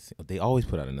out another single. They always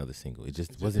put out another single. It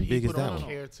just wasn't big as that one.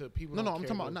 No, I'm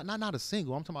talking about not a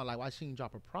single. I'm talking about like why she didn't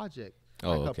drop a project.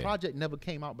 Oh, like okay. Her project never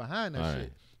came out behind that All shit.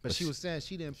 right. But she was saying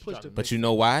she didn't push the. But you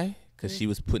know why? Because she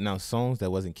was putting out songs that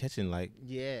wasn't catching. Like,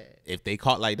 yeah. if they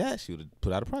caught like that, she would have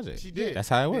put out a project. She did. That's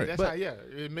how it works. That's how. Yeah,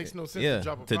 it makes no sense to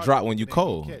drop a project drop when you that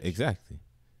cold. don't catch. Exactly.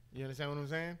 You understand what I'm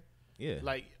saying? Yeah.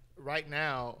 Like right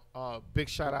now, big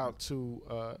shout out to.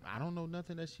 I don't know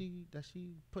nothing that she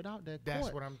put out that. That's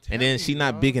court. what I'm telling And then she you,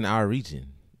 not dog. big in our region.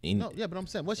 No, yeah, but I'm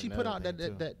saying what she put out another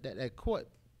thing, that court,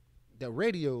 that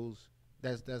radios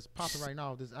that's popping right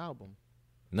now. This album,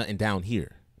 Nothing down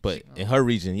here, but in her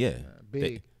region, yeah.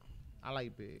 Big. I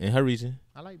like Big. In her region,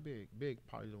 I like Big. Big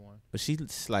probably the one. but she's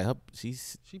like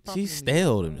she's popular in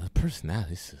stale and her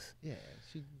personality. Is just,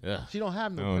 Yeah, she don't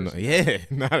have no. I don't know. personality.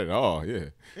 Yeah, not at all. Yeah,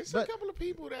 It's But a couple of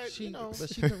people that She, you know. but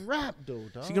she can rap though,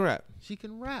 dog. she can rap. She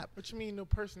can rap. What you mean no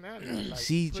personality? Like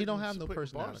She don't have no putting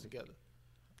bars personality. together.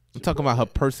 I'm talking about her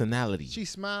personality. She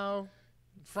smile,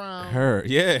 frown, Her,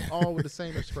 yeah. all with the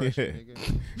same expression,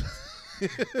 nigga.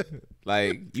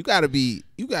 Like you gotta be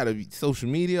social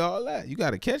media, all that. You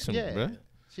gotta catch them, Yeah, bro.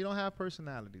 she don't have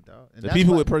personality, dog. And The that's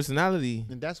people why, with personality,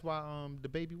 and that's why the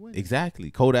baby wins. exactly.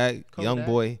 Kodak, Young Kodak,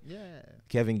 Boy, Yeah.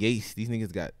 Kevin Gates. These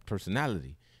niggas got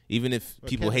personality. Even if But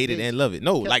people Kevin hate it Gates- and love it.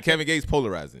 No, Kev- like Kevin Gates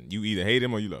polarizing. You either hate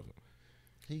him or you love him.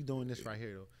 He doing this right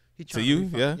here though. He To trying you,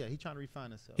 refine, yeah? Yeah, he trying to refine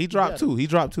himself. He dropped better. too. He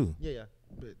dropped too. Yeah,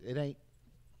 but it ain't.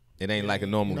 It ain't like a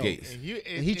normal no. Gates. And you,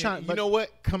 He trying- you but- know what?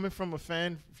 Coming from a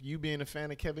fan, you being a fan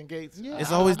of Kevin Gates, Yeah.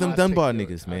 It's I- always them I Dunbar take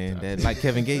your- niggas, man. That like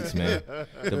Kevin Gates, man.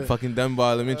 Them fucking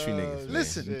Dunbar Elementary niggas. man.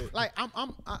 Listen, shit. like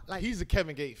I like he's a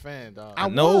Kevin Gates fan, dog. I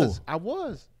know. was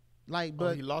like, Oh,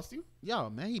 but he lost you? yo,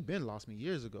 man, he been lost me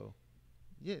years ago.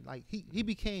 Yeah, like he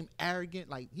became arrogant.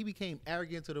 Like he became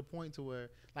arrogant to the point to where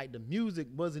like the music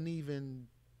wasn't even.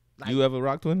 Like, You ever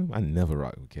rocked with him? I never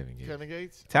rocked with Kevin Gates. Kevin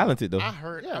Gates? Talented though. I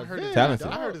heard. Yeah, I heard. very, His, talented.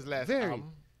 I heard his last Very.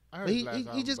 album. I heard But his last he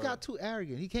album, just but- got too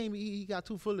arrogant. He got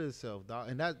too full of himself, dog.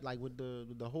 And that like with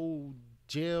the whole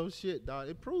jail shit, dog.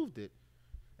 It proved it.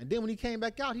 And then when he came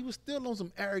back out, he was still on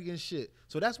some arrogant shit.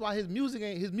 So that's why his music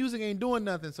ain't doing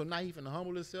nothing. So now he finna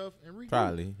humble himself and regroup.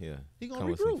 Probably, yeah. He gonna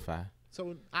Come with some regroup. fire. So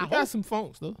He I got hope, some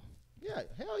funks though. yeah,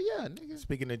 hell yeah, nigga.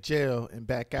 Speaking of jail and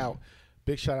back out,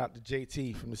 big shout out to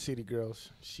JT from the City Girls.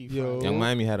 She Yo. finally- Young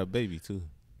Miami had a baby too.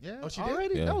 Yeah, Oh, she did?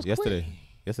 already. Yeah, That was yesterday. quick.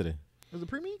 Yesterday. Was it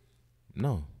pre-me?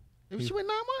 No. She went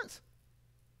 9 months.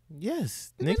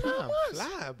 Yes, It been nigga. 9 months.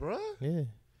 fly, bruh. Yeah.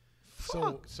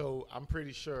 So I'm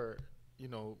pretty sure, you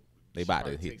know, They she about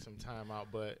probably to hit- take some time out,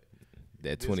 but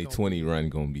That This gonna 2020 be- run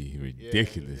gonna be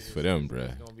ridiculous for them, it's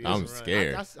bruh. gonna be I'm a run.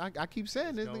 scared. I keep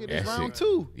saying this, gonna nigga. be This a round shit.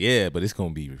 2. Yeah, but it's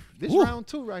gonna be. This woo. round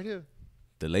 2 right here.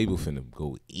 The label finna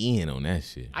go in on that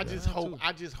shit. I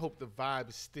bruh. just hope the vibe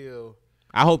is still.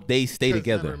 I hope they stay Because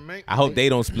together. remember, I hope they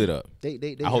don't split up.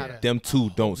 They I hope gotta- them two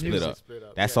don't split music up. split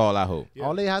up, That's yeah. all I hope. Yeah.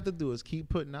 All they have to do is keep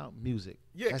putting out music.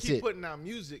 Yeah, That's keep it. putting out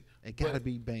music. It gotta but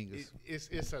be bangers.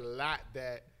 It's a lot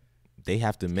that. They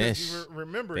have to 'cause mesh. you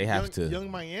remember, They have to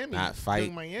Young Miami. not fight.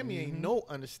 Young Miami ain't no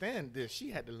understand this. She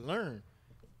had to learn.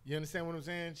 You understand what I'm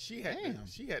saying? She had. Damn.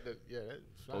 She had to. Yeah. That's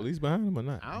fine. Police behind him or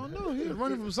not? I don't know. He was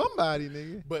running from somebody,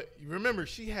 nigga. But you remember,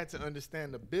 she had to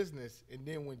understand the business, and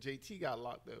then when JT got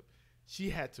locked up, she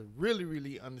had to really,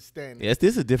 really understand. Yes,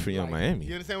 this is a different Young like, Miami.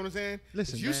 You understand what I'm saying?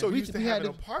 Listen, 'Cause you man, so we- used to we had having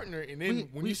a to- partner, and then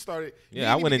when you started, you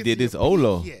Yeah, I didn't went even and get did to this your peak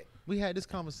Olo. yet. We had this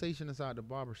conversation inside the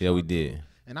barbershop. Yeah, we dude. did.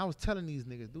 And I was telling these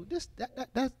niggas, dude,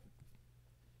 that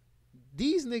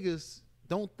these niggas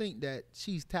don't think that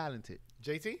she's talented.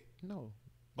 JT? No.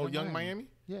 Oh, Young Miami?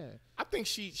 Yeah. I think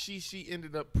she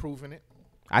ended up proving it.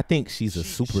 I think she's a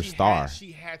superstar.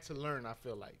 She had to learn. I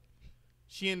feel like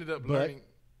she ended up But- learning.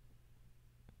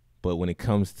 But when it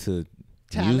comes to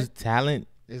Talent? talent,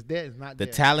 It's there. It's not the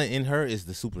there. talent in her is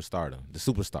the superstardom. The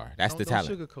superstar. That's the Don't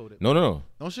talent. sugarcoat it. No.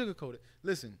 Don't sugarcoat it.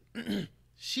 Listen,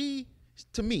 she,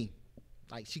 to me,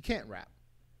 like she can't rap.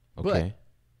 Okay.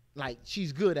 like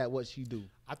she's good at what she do.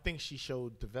 I think she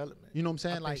showed development. You know what I'm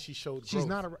saying? I think Like she showed she's growth.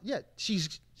 not a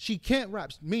she can't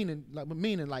rap. Meaning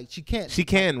like she can't. She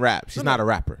can rap. She's not a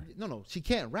rapper. No, she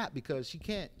can't rap because she's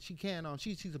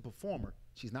a performer.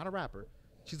 She's not a rapper.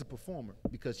 She's a performer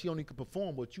because she only can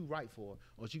perform what you write for,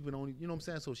 or she would only, you know what I'm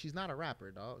saying. So she's not a rapper,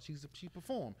 dog. She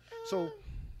perform. So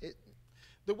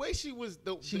The way she was,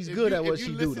 She's if good you- at what if you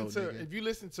she do, listen though, to- nigga. If you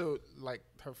listen to like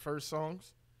her first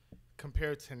songs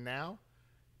compared to now,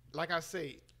 like I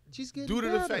say, she's getting due to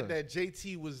better. the fact that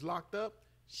JT was locked up,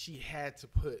 she had to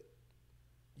put.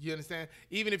 You understand?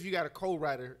 Even if you got a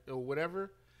co-writer or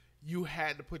whatever, you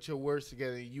had to put your words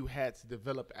together. You had to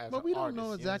develop as. But an we don't artist, know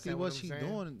you exactly understand what I'm she's saying?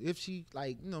 doing. If she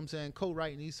like, you know what I'm saying,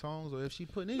 co-writing these songs, or if she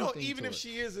putting anything. No, even to if it.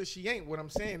 she is or she ain't, what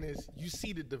I'm saying is you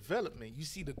see the development, you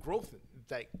see the growth,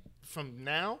 like from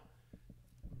now,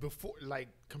 before, like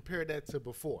compare that to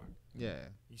before. Yeah.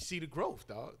 You see the growth,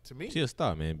 dog. To me, She a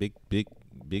star, man.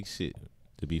 Big shit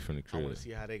to be from the I crib want to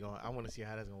see how they going. I want to see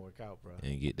how that's gonna work out, bro.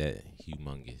 and get that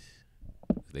humongous.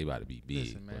 They about to be big,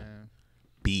 Listen, bro. man.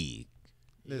 Big.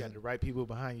 You got the right people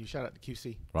behind you. Shout out to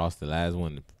QC. Ross, the last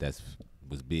one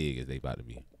was big as they about to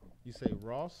be. You say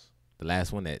Ross? The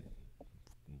last one that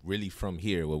really from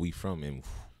here, where we from, and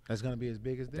That's gonna be as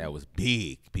big as them? that was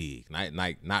big.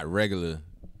 Not regular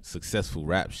successful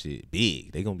rap shit.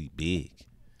 Big. They gonna be big.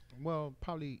 Well,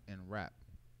 probably in rap.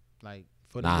 Like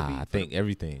for them to be, Nah, I for think them-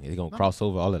 everything. They gonna No. cross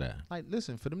over all of that. like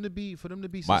listen, for them to be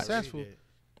My- successful,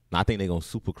 Nah, I think they gonna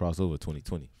super cross over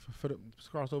 2020. for them to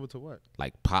cross over to what?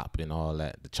 Like pop and all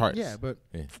that. The charts. Yeah, but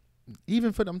Yeah.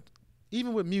 even for them,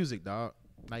 even with music, dog,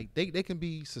 like they can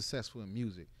be successful in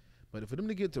music. But for them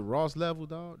to get to Ross level,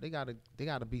 dog, they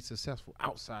gotta be successful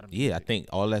outside of music. Yeah, I think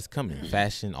all that's coming.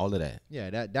 Fashion, all of that. Yeah,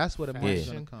 that's what imagine's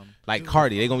Fashion. gonna come. Like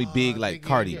Cardi, they gonna be big They like get-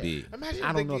 Cardi yeah. big. Imagine I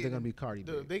if don't know if get they're gonna be Cardi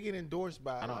big. They get endorsed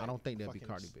by. I don't think they'll be fucking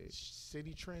Cardi big.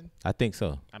 City Trend. I think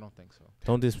so. I don't think so.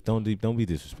 Don't be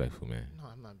disrespectful, man. No,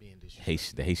 I'm not being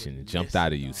disrespectful. The Haitian But jumped listen,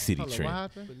 out of you, dog. City Hold on, what Trend.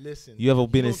 happened? But listen, You ever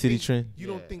been in don't City think- Trend? You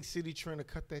Yeah. don't think City Trend to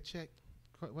cut that check?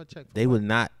 What check? For They what? would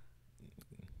not.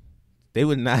 They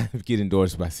would not get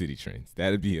endorsed by City Trends.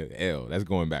 That'd be an L. That's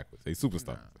going backwards. They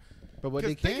superstars. But what they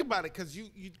Because think can. about it, because you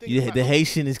think Yeah, about, the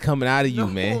Haitian is coming out of you, no,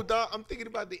 man. dog, I'm thinking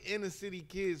about the inner city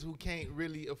kids who can't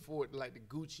really afford like the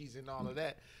Gucci's and all of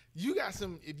that. You got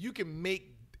some. If you can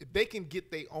make, if they can get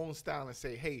their own style and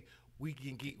say, hey, we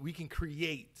can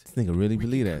create. This nigga really we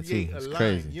believe can that too. create a It's line.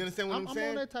 crazy. You understand what I'm, I'm saying?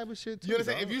 on that type of shit too. You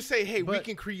understand? dog. If you say, hey, we But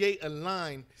can create a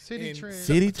line City and Trends-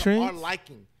 City to our Trends?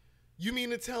 liking, you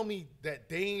mean to tell me that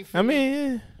they ain't? I mean, yeah. I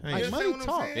like ain't- You understand money what I'm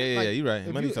talk. saying? Yeah, Like, you right.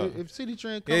 if Money you- talk. If City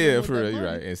Trend, Yeah, with for that real, you money,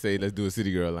 right. And say, let's do a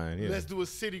City Girl line. Yeah, Let's do a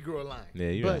city girl line. yeah,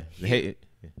 you But right. here-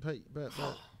 But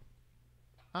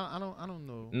I don't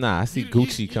know. Nah, I see You-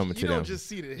 Gucci you coming to You them, don't just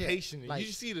see the Yeah, Haitian. like-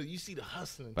 you see the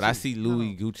hustling. but I too. see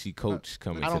Louis Gucci Coach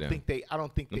coming I to don't them. think they. I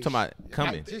don't think I'm they. talking about should-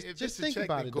 coming. I- Just, if just it's a think check,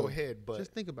 about then it. Go though. ahead, but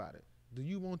Just think about it. Do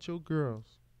you want your girls,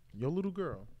 your little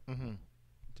girl, Mhm.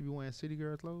 to be wearing city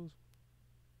girl clothes?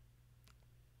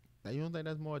 Now, you don't think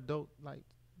that's more adult? Like,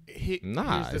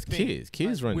 Nah, here's the it's thing. kids.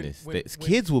 Kids Like, run when- this. when- It's when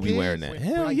kids will be kids- wearing that. when-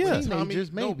 Hell like, yeah. when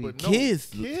teenagers, no, maybe. but no, Kids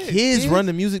kids. run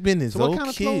the music business. so what though. kind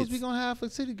of kids. clothes we gonna have for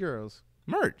city girls?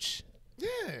 Merch. Yeah.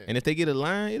 And if they get a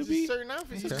line, it'll It's be certain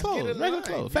outfits. it's Just clothes, get a regular line.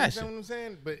 clothes, You fashion. understand what I'm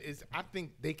saying? But it's. I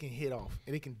think they can hit off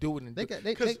and they can do it. And They got-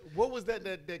 they- because they- what was that?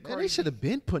 That Man, Cardi they should have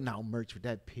been putting out merch with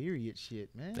that period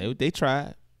shit, man. They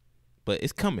tried, but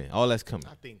it's coming. All that's coming.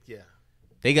 I think yeah.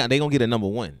 They gonna get a number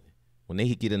one. When they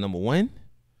get a number one,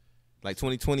 like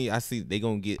 2020, I see they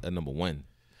gonna get a number one.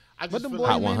 I just What them feel boys'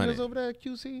 Hot name 100. is over there at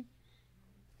QC?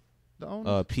 The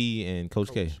owner? P and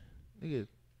Coach K. Nigga,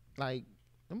 like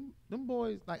them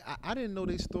boys, like I didn't know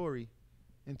their story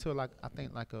until like I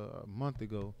think like a month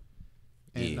ago,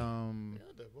 and Yeah.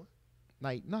 Yeah, that boy.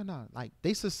 like no, like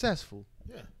they successful,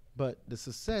 Yeah. but the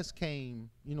success came,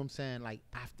 you know what I'm saying, like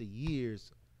after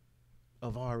years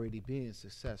of already being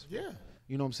successful. Yeah.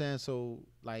 You know what I'm saying? So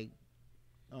like,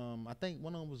 I think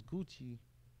one of them was Gucci.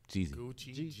 Jeezy.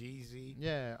 Gucci, G- Jeezy,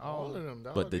 Yeah, all of them.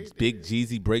 Dog. But the They- big they-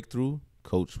 Jeezy breakthrough,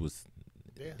 Coach was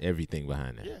Yeah. everything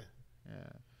behind that. Yeah. yeah.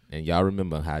 And y'all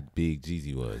remember how big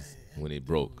Jeezy was when it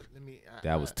broke. Let me.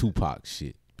 That was Tupac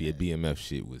shit. BMF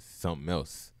shit was something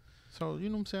else. So you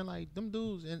know what I'm saying? Like them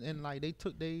dudes, and like they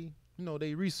took they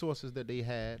resources that they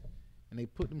had, and they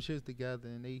put them shits together,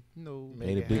 and they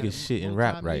They the had biggest shit in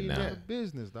rap right now. multi-million-dollar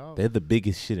business, dog. They're the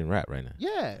biggest shit in rap right now.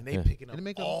 Yeah. And they Yeah. picking And up they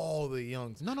make a- all the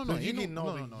youngs. No, So you ain't getting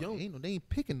all the young. they ain't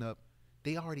picking up.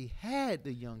 They already had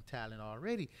the young talent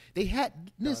already. They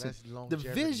had listen, that's the longevity,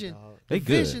 vision, dog. They the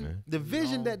good, vision, man. the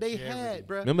vision that they Longevity. had,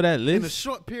 bro. Remember that in a list?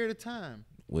 short period of time.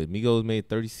 With Migos made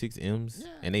 36 M's,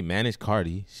 Yeah. and they managed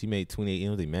Cardi. She made 28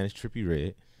 M's. They managed Trippie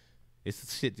Redd.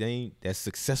 It's shit that's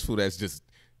successful. That's just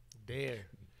there.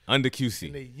 under And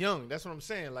QC. they young. That's what I'm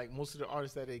saying. Like most of the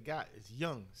artists that they got is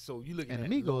young. So you looking And at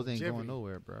Migos ain't longevity. going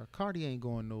nowhere, bro. Cardi ain't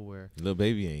going nowhere. Lil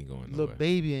Baby ain't going nowhere. Lil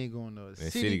Baby ain't going nowhere.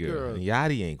 And City Girls. And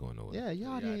Yachty ain't going nowhere. Yeah,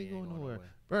 Yachty ain't going nowhere.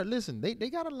 Bro, listen, they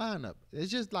got a lineup. It's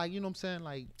just like, you know what I'm saying?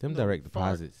 Like Them you know, direct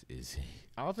far- deposits is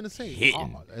I was finna say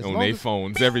hitting as on long their as-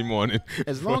 phones every morning.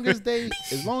 as long as they,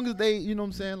 you know what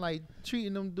I'm saying, like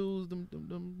treating them dudes, them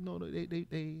you know,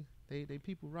 they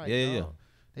people right. Yeah. dawg.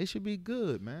 They should be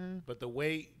good, man. But the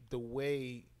way,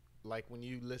 like when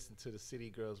you listen to the City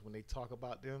Girls, when they talk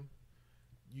about them,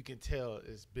 you can tell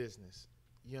it's business.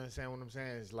 You understand what I'm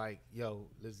saying? It's like, yo,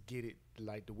 let's get it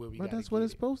like the way we got. But that's what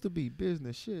it's supposed to be,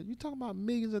 business shit. You talking about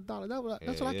millions of dollars.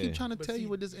 That's what I Yeah. keep trying to But tell see, you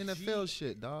with this NFL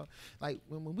shit, dog. Like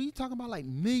when we talking about like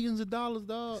millions of dollars,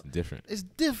 dog, It's different. it's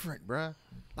different, bruh.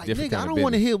 Like, Different nigga, I kind of don't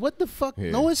want to business. hear what the fuck.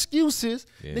 Yeah. No excuses,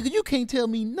 Yeah. nigga. You can't tell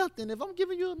me nothing if I'm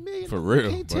giving you $1 million. For you real,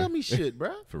 can't boy. tell me shit,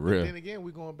 bruh. For But real. then again,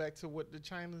 we're going back to what the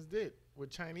Chinese did,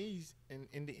 what Chinese and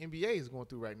the NBA is going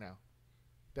through right now.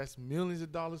 That's millions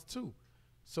of dollars too.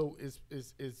 So it's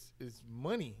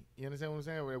money. You understand what I'm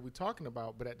saying? What we're talking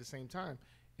about, but at the same time,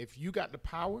 if you got the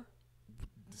power,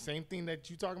 the same thing that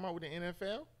you talking about with the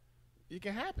NFL, it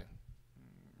can happen.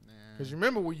 Because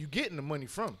remember where you getting the money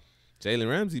from. Jalen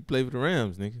Ramsey played for the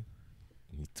Rams, nigga.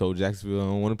 He told Jacksonville, I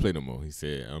don't want to play no more. He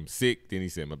said, I'm sick. Then he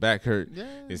said, my back hurt. Yeah.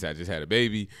 He said, I just had a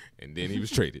baby. And then he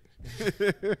was traded.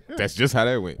 That's just how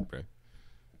that went, bro.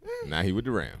 Now he with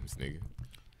the Rams, nigga.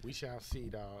 We shall see,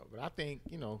 dog. But I think,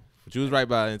 you know, But you was right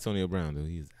by Antonio Brown, though.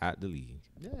 He's out the league.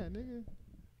 Yeah, nigga.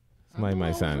 Somebody I know I might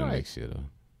was sign him right. next year, though.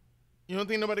 you don't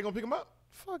think nobody going to pick him up?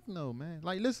 Fuck no, man.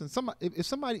 Like, listen, somebody if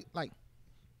somebody like,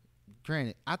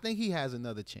 granted, I think he has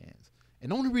another chance.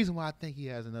 And the only reason why I think he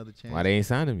has another chance Why they ain't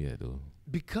signed him yet, though?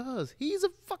 because he's a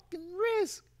fucking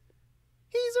risk.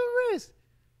 He's a risk.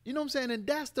 You know what I'm saying? And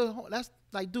that's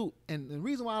like, dude. And the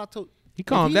reason why I told He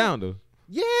calmed he- down, though.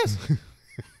 yes,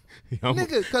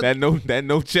 Nigga, 'cause- that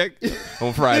no check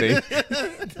on Friday.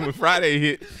 When Friday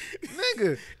hit,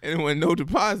 nigga. and it wasn't no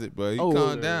deposit, but he Oh,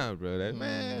 calmed down, bro. That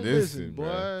Man, listen, listen, bro.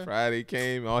 boy. Friday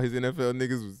came, all his NFL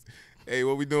niggas was, hey,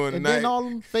 what we doing And tonight? then all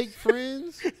them fake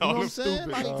friends. You know All what I'm them saying?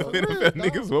 stupid Like, for NFL real,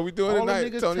 niggas, dog. what we doing all tonight,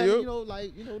 them niggas Tony? tell, you know,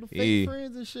 like, you know, the fake Yeah.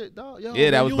 friends and shit, dog. Yo,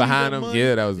 Yeah, that man, was you don't need behind that him. money.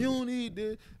 Yeah, that was- You don't need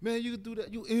this. Man, you can do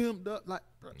that. You emmed up. Like,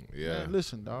 Yeah. man,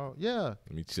 listen, dog. Yeah.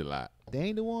 Let me chill out. They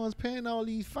ain't the ones paying all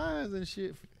these fines and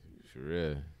shit. For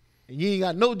real. And you ain't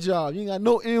got no job. You ain't got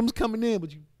no M's coming in, but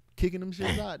you kicking them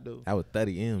shits out, though. That was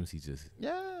 30 M's. He just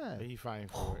Yeah. But he fighting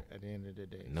for it at the end of the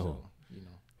day. No. So, you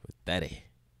know. was 30.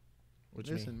 What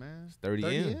you Listen, mean? man. 30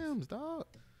 M's. M's, dog.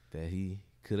 That he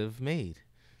could have made,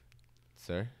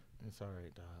 sir. It's all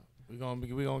right, dog. We gonna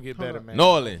get Hold better, up. man.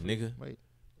 Norland, nigga. Wait.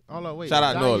 Hold on, wait. Shout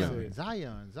out Zion. Norland.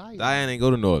 Zion. Diane ain't go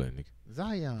to Norland, nigga.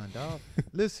 Zion, dog.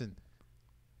 Listen.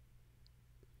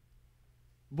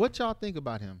 What y'all think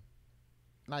about him?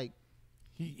 Like,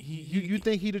 you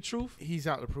think he the truth? he's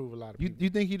out to prove a lot of You people. you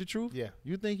think he the truth? Yeah.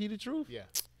 You think he the truth? Yeah.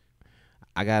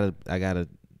 I gotta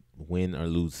win or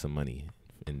lose some money,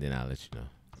 and then I'll let you know.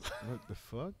 What the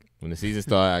fuck? When the season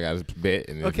starts, I gotta bet,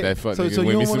 and if Okay. that fuck So nigga you win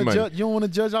me don't some want to money. judge? You don't want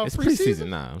to judge off It's preseason? preseason.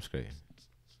 Nah, I'm straight.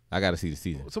 I gotta see the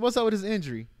season. So what's up with his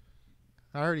injury?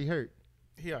 I heard he hurt.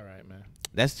 He all right, man.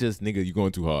 That's just nigga, you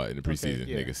going too hard in the Okay, preseason,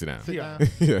 yeah. nigga. Sit down. Sit He down. all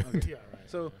right. Yeah, He all right.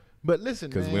 So, but listen,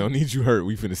 because man. we don't need you hurt.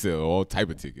 We finna sell all type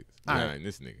of tickets. All Nah, right. and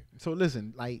this nigga. So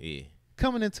listen, like Yeah,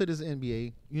 coming into this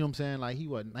NBA, you know what I'm saying? Like he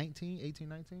what, 19, 18,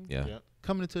 19? yeah. Yeah.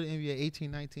 Coming into the NBA,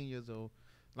 18, 19 years old,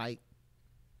 like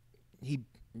you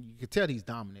could tell he's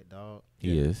dominant, dog.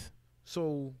 He is.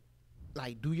 So,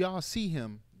 like, do y'all see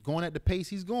him going at the pace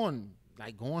he's going,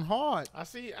 like going hard? I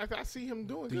see him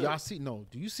doing Do good. y'all see? No.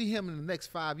 Do you see him in the next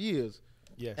 5 years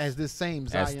Yes. as this same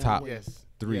As Zion? top- Williams? yes.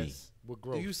 3. Yes. With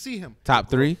growth. Do you see him Top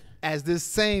 3. as this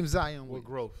same Zion? With Williams?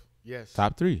 growth. Yes.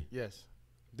 Top 3. Yes.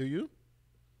 Do you?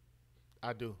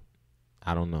 I do.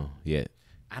 I don't know yet.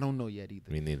 I don't know yet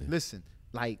either. Me neither. Listen,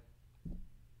 like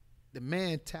the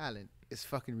man talent is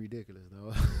fucking ridiculous,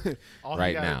 though. All Right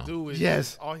he gotta now. do is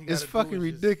Yes. all he It's gotta do fucking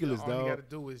is just- ridiculous, all dog. he gotta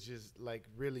do is just like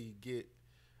really get.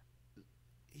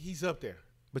 He's up there.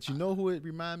 But you know who it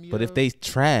remind me of? But if they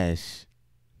trash,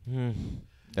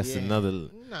 that's Yeah. another. Nah,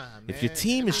 man. If your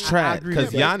team is I trash, agree because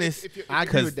with that. Giannis, If you- I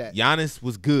agree because with that. Giannis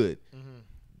was good, Mm-hmm.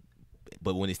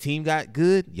 but when his team got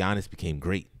good, Giannis became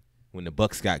great. When the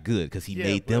Bucks got good, because he Yeah,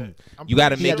 made but them. I'm You got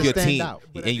to pretty He had make to your stand team, out.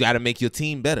 But and you got to make your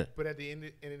team better. But at the end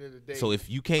of the day, So if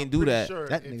you can't I'm do pretty that, sure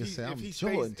That if nigga he- say if I'm he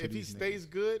Jordan stays, to if he these stays niggas.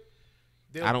 good,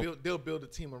 I don't- they'll build a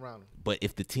team around him. but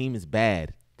if the team is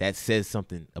bad, that says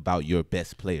something about your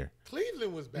best player.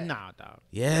 Cleveland was bad. Nah, dog.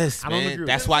 Yes, I don't man. agree with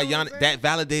That's that. why You know what I'm Giannis, saying? that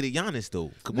validated Giannis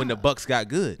though. When the Bucks got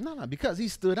good. No, because he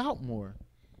stood out more.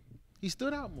 He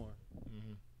stood out more.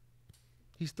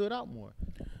 He stood out more.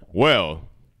 Well,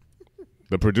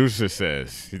 the producer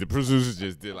says the producer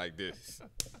just did like this,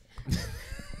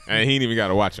 and he ain't even got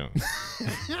to watch him.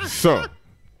 So,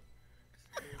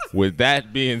 with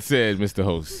that being said, Mr.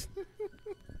 Host,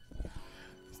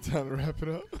 It's time to wrap it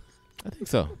up. I think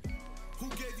so.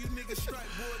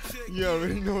 You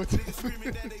already know what to do.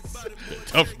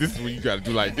 Tough. This is when you got to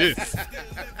do like this.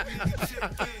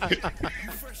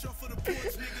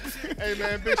 Hey,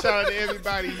 man, big shout out to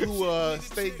everybody who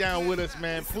stayed down with us,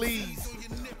 man. Please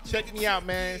check me out,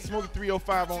 man.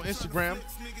 Smokey305 on Instagram.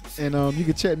 And you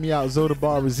can check me out, Zoda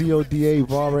Barber, ZODA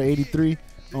Barber 83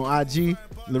 on IG,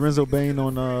 Lorenzo Bain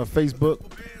on Facebook.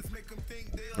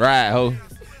 Right, ho.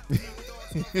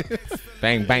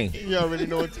 Bang, bang. You already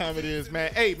know what time it is,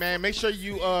 man. Hey, man, make sure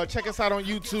you check us out on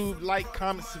YouTube, like,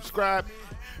 comment, subscribe,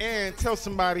 and tell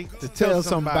somebody To tell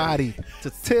somebody, to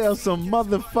tell some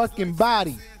motherfucking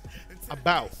body.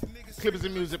 about Clippers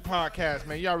and Music Podcast,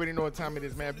 man. You already know what time it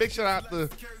is, man. Big shout out to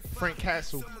Frank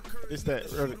Castle. It's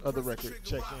that other record.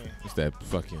 Check in. It's that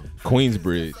fucking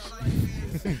Queensbridge.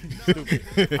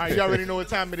 All right, you already know what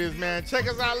time it is, man. Check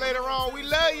us out later on. We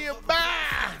love you.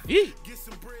 Bye. Yeet. Get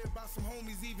some bread by some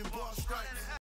homies, even boss